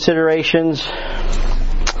devotional considerations.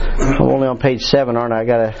 I'm only on page 7, aren't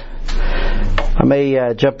I? I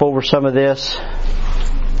may jump over some of this.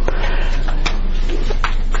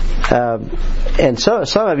 And so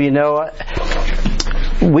some of you know,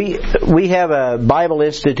 we have a Bible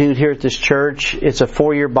Institute here at this church. It's a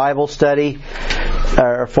 4-year Bible study,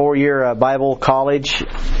 or 4-year Bible college,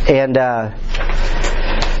 and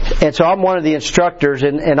so I'm one of the instructors,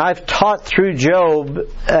 and I've taught through Job 2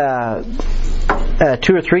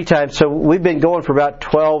 or 3 times. So we've been going for about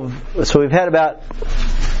 12. So we've had about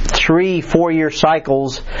 3-4 year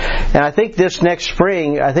cycles, and I think this next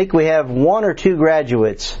spring, I think we have 1 or 2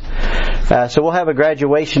 graduates. So we'll have a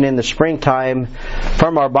graduation in the springtime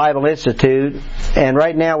from our Bible Institute, and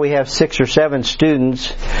right now we have 6 or 7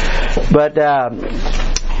 students. But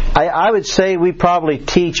I would say we probably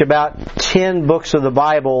teach about 10 books of the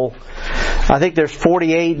Bible. I think there's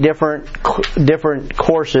 48 different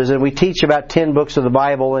courses, and we teach about 10 books of the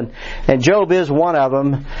Bible, and Job is one of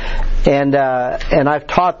them, and I've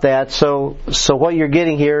taught that. So what you're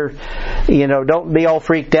getting here, don't be all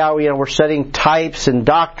freaked out. We're studying types and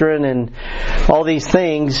doctrine and all these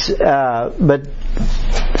things, but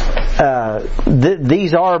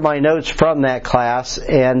these are my notes from that class,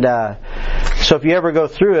 and so if you ever go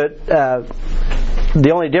through it,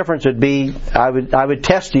 the only difference would be I would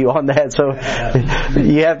test you on that. So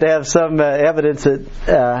you have to have some evidence that,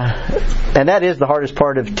 and that is the hardest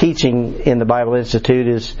part of teaching in the Bible Institute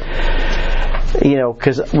is,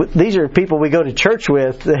 because these are people we go to church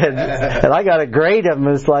with, and I got to grade them.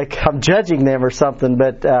 It's like I'm judging them or something.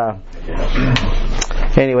 But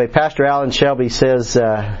anyway, Pastor Alan Shelby says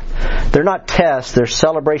they're not tests; they're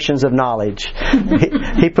celebrations of knowledge.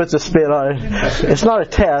 He puts a spin on it. It's not a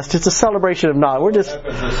test; it's a celebration of knowledge. We're just.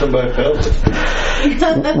 Somebody fails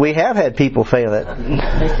it. We have had people fail it.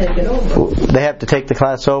 They take it over. They have to take the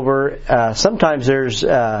class over. Sometimes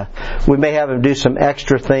we may have them do some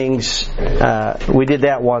extra things. We did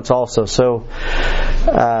that once also. So,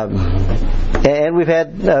 and we've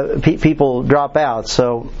had people drop out.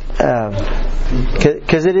 So,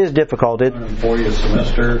 because it is difficult. 40 a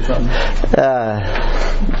semester or something?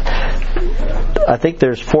 I think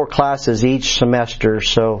there's 4 classes each semester.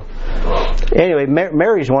 So, anyway,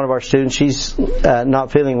 Mary's one of our students. She's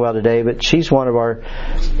not feeling well today, but she's one of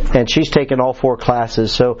and she's taken all 4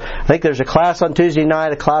 classes. So I think there's a class on Tuesday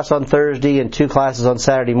night, a class on Thursday, and 2 classes on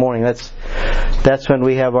Saturday morning. That's when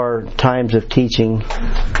we have our times of teaching.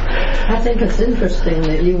 I think it's interesting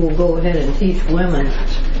that you will go ahead and teach women,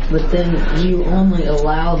 but then you only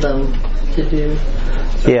allow them to do.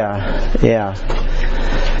 Yeah.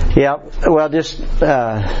 Well, just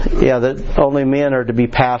that only men are to be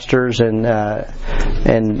pastors, and the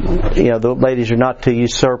ladies are not to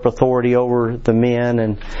usurp authority over the men,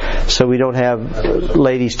 and so we don't have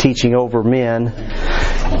ladies teaching over men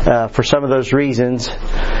for some of those reasons.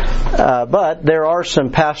 But there are some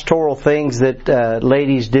pastoral things that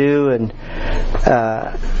ladies do, and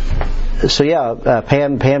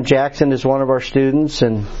Pam Jackson is one of our students,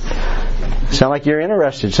 and sound like you're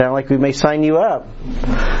interested. Sound like we may sign you up.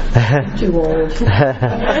 Too old.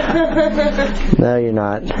 No, you're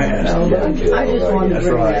not. I just wanted to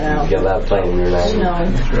bring that out.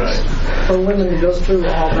 For women to go through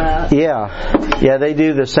all that. Yeah, they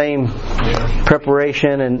do the same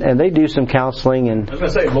preparation, and they do some counseling. And I was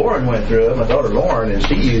going to say, Lauren went through it. My daughter Lauren, and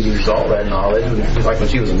she uses all that knowledge. Like when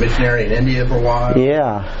she was a missionary in India for a while.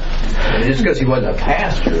 Yeah. And just because she wasn't a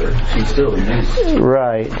pastor, she still used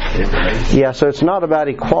right. information. Yeah, so it's not about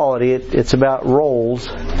equality; it's about roles,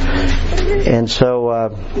 and so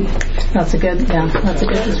that's a good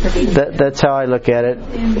description. That's how I look at it.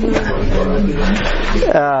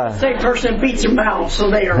 Same person beats her mouth, so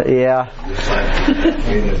there. Yeah.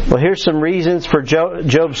 Well, here's some reasons for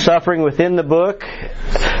Job's suffering within the book.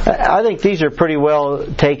 I think these are pretty well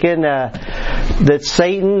taken. That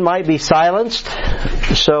Satan might be silenced.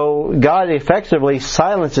 So God effectively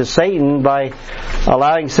silences Satan by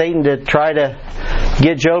allowing Satan to try to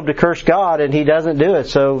get Job to curse God, and he doesn't do it.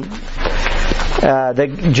 So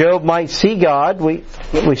that Job might see God. We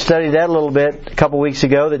studied that a little bit a couple weeks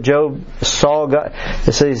ago, that Job saw God.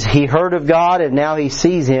 It says he heard of God and now he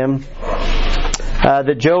sees Him.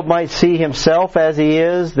 That Job might see himself as he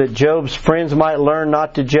is. That Job's friends might learn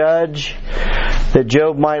not to judge. That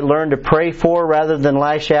Job might learn to pray for rather than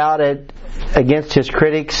lash out against his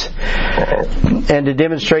critics, and to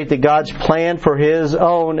demonstrate that God's plan for his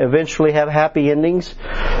own eventually have happy endings.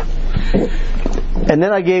 And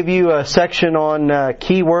then I gave you a section on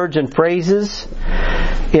key words and phrases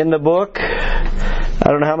in the book. I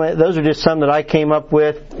don't know how many. Those are just some that I came up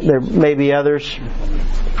with. There may be others.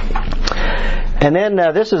 And then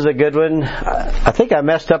this is a good one. I think I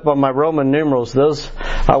messed up on my Roman numerals.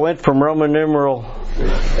 I went from Roman numeral.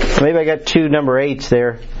 Maybe I got 2 number 8s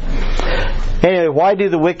there. Anyway, why do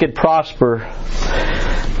the wicked prosper?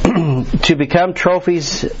 To become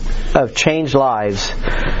trophies of changed lives.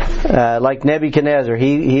 Like Nebuchadnezzar,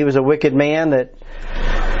 he was a wicked man that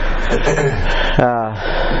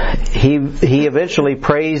he eventually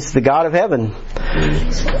praised the God of heaven.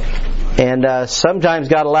 And sometimes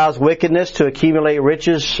God allows wickedness to accumulate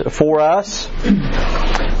riches for us.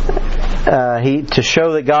 To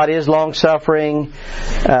show that God is long-suffering.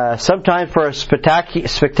 Sometimes for a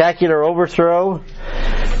spectacular overthrow.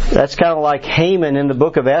 That's kind of like Haman in the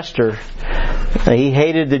book of Esther. He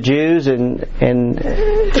hated the Jews and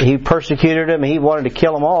he persecuted them. He wanted to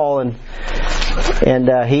kill them all, and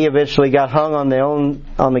he eventually got hung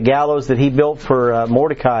on the gallows that he built for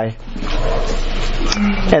Mordecai.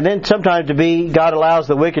 And then sometimes God allows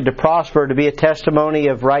the wicked to prosper to be a testimony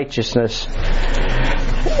of righteousness.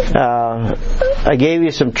 I gave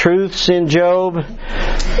you some truths in Job.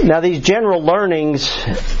 Now these general learnings,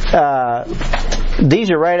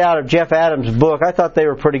 these are right out of Jeff Adams' book. I thought they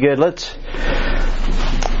were pretty good. Let's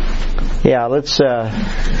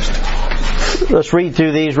read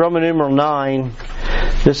through these. Roman numeral 9.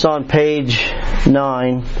 This is on page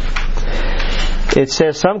 9. It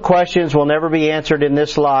says, some questions will never be answered in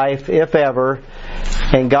this life, if ever,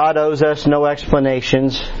 and God owes us no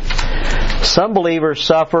explanations. Some believers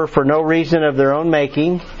suffer for no reason of their own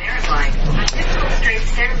making.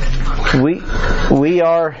 We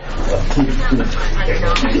are...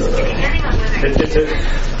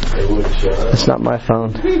 It's not my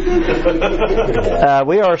phone.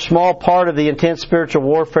 We are a small part of the intense spiritual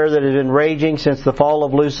warfare that has been raging since the fall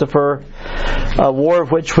of Lucifer, a war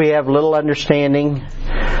of which we have little understanding.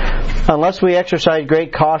 Unless we exercise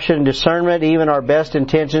great caution and discernment, even our best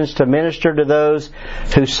intentions to minister to those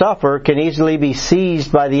who suffer can easily be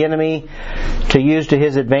seized by the enemy to use to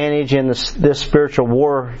his advantage in this spiritual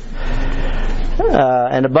war.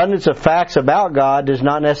 An abundance of facts about God does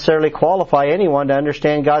not necessarily qualify anyone to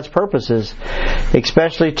understand God's purposes,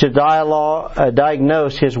 especially to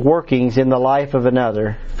diagnose His workings in the life of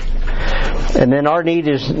another. And then our need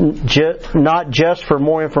is not just for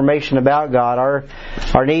more information about God.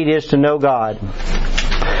 Our need is to know God.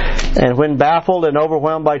 And when baffled and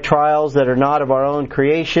overwhelmed by trials that are not of our own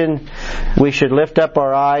creation, we should lift up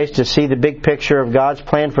our eyes to see the big picture of God's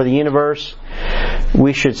plan for the universe.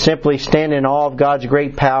 We should simply stand in awe of God's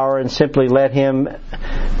great power and simply let Him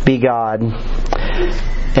be God.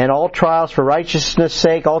 And all trials for righteousness'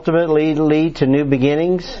 sake ultimately lead to new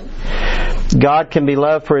beginnings. God can be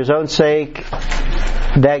loved for His own sake.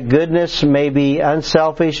 That goodness may be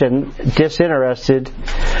unselfish and disinterested,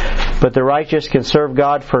 but the righteous can serve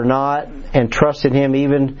God for naught and trust in Him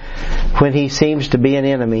even when He seems to be an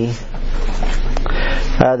enemy.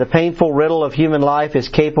 The painful riddle of human life is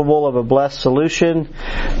capable of a blessed solution,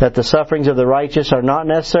 that the sufferings of the righteous are not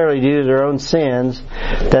necessarily due to their own sins,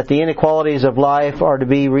 that the inequalities of life are to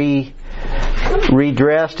be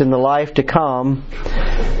redressed in the life to come.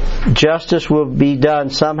 Justice will be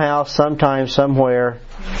done somehow, sometime, somewhere.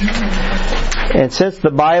 And since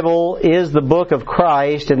the Bible is the book of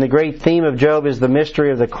Christ and the great theme of Job is the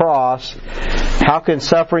mystery of the cross, how can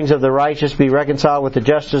sufferings of the righteous be reconciled with the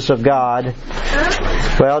justice of God?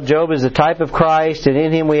 Well, Job is the type of Christ, and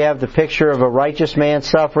in him we have the picture of a righteous man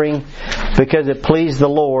suffering because it pleased the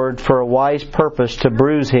Lord for a wise purpose to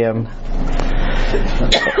bruise him.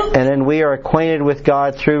 And then we are acquainted with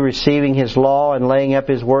God through receiving His law and laying up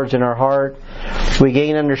His words in our heart. We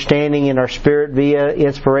gain understanding in our spirit via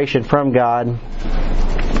inspiration from God.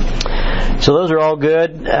 So those are all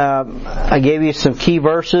good. I gave you some key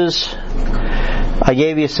verses. I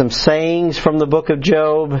gave you some sayings from the book of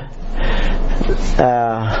Job.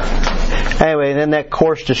 Anyway, then that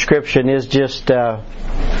course description is just about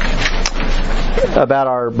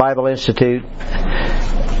our Bible Institute.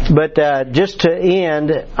 But just to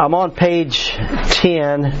end, I'm on page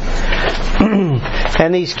 10,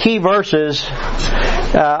 and these key verses,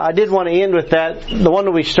 I did want to end with that. The one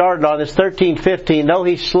that we started on is 13:15. Though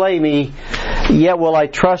He slay me, yet will I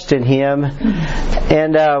trust in Him.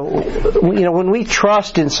 And when we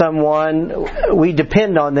trust in someone, we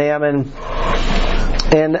depend on them, and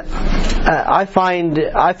I find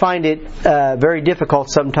it very difficult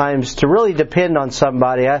sometimes to really depend on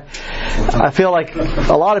somebody. I feel like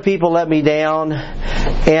a lot of people let me down,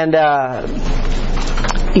 and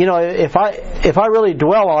if I really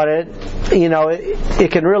dwell on it,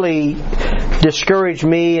 it can really discourage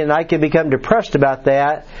me, and I can become depressed about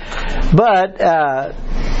that. But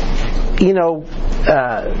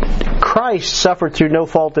Christ suffered through no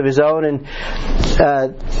fault of His own, and I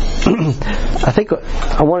think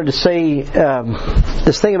I wanted to say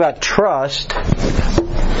this thing about trust.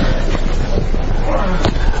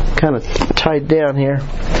 Kind of tied down here.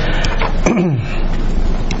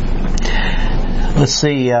 Let's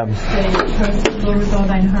see. Trust the Lord with all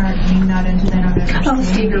thine heart, lean not into thine own understanding. Oh,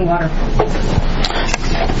 Steve, your water.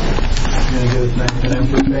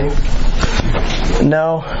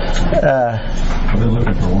 No. I've been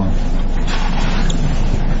looking for one.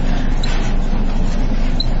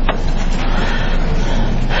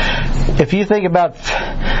 If you think about,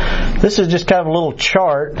 this is just kind of a little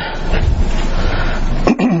chart.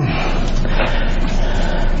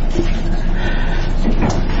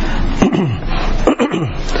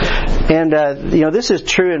 And this is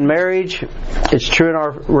true in marriage. It's true in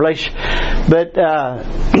our relationship. But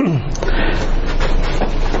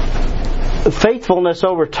faithfulness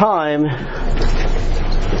over time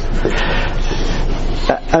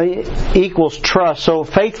equals trust. So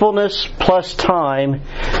faithfulness plus time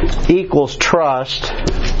equals trust.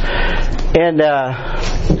 And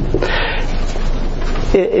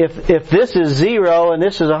if this is 0 and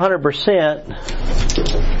this is 100%,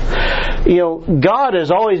 God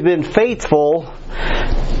has always been faithful,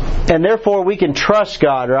 and therefore we can trust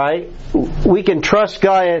God, right? We can trust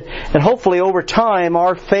God, and hopefully over time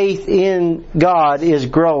our faith in God is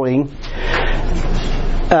growing.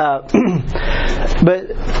 But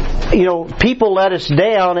people let us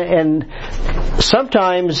down, and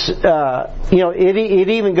sometimes it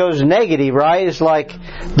even goes negative, right? It's like,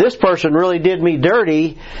 this person really did me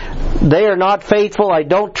dirty. They are not faithful. I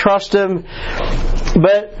don't trust them.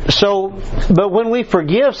 But when we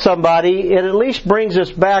forgive somebody, it at least brings us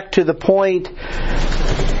back to the point,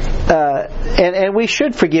 and we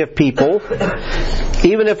should forgive people,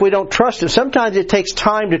 even if we don't trust them. Sometimes it takes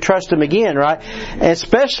time to trust them again, right?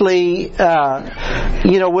 Especially,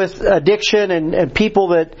 with addiction and people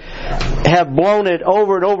that have blown it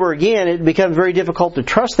over and over again, it becomes very difficult to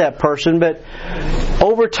trust that person. But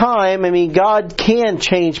over time, God can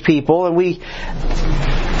change people, and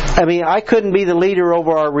I couldn't be the leader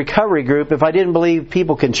over our recovery group if I didn't believe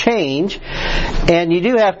people can change. And you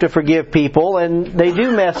do have to forgive people, and they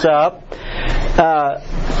do mess up.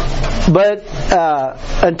 But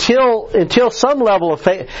until some level of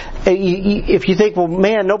faith, if you think, well,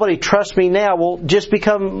 man, nobody trusts me now, well, just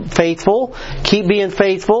become faithful, keep being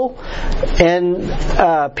faithful,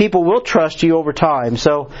 and people will trust you over time.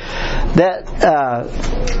 So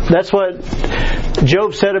that's what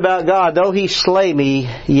Job said about God. Though He slay me,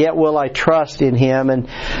 yet will I trust in Him. And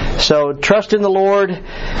so trust in the Lord.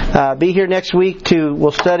 Be here next week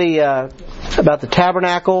we'll study about the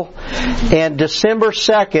tabernacle, and December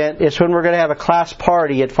 2nd is when we're going to have a class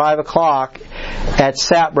party at 5 o'clock at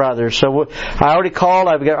Sapp Brothers. So I already called.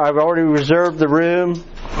 I've already reserved the room.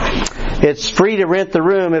 It's free to rent the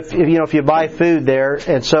room if you buy food there.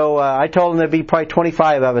 And so I told them there'd be probably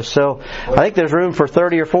 25 of us. So I think there's room for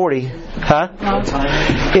 30 or 40. Huh?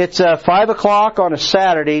 It's 5 o'clock on a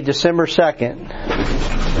Saturday, December 2nd.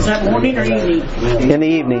 Is that morning or evening? In the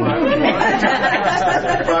evening. 5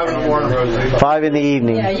 in the morning, Rosie. 5 in the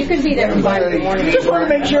evening. Yeah, you can be there at 5 in the morning. Just want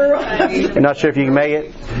to make sure. I'm not sure if you can make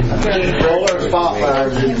it. I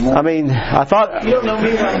thought. You don't know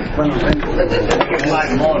me well.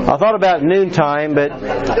 I thought about noontime, but all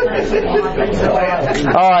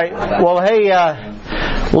right. Well, hey,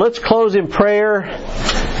 let's close in prayer.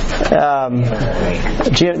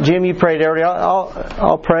 Jim, you prayed already.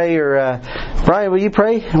 I'll pray, or Brian, will you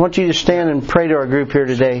pray? I want you to stand and pray to our group here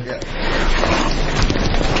today.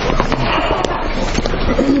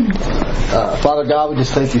 Father God, we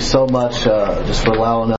just thank you so much just for allowing us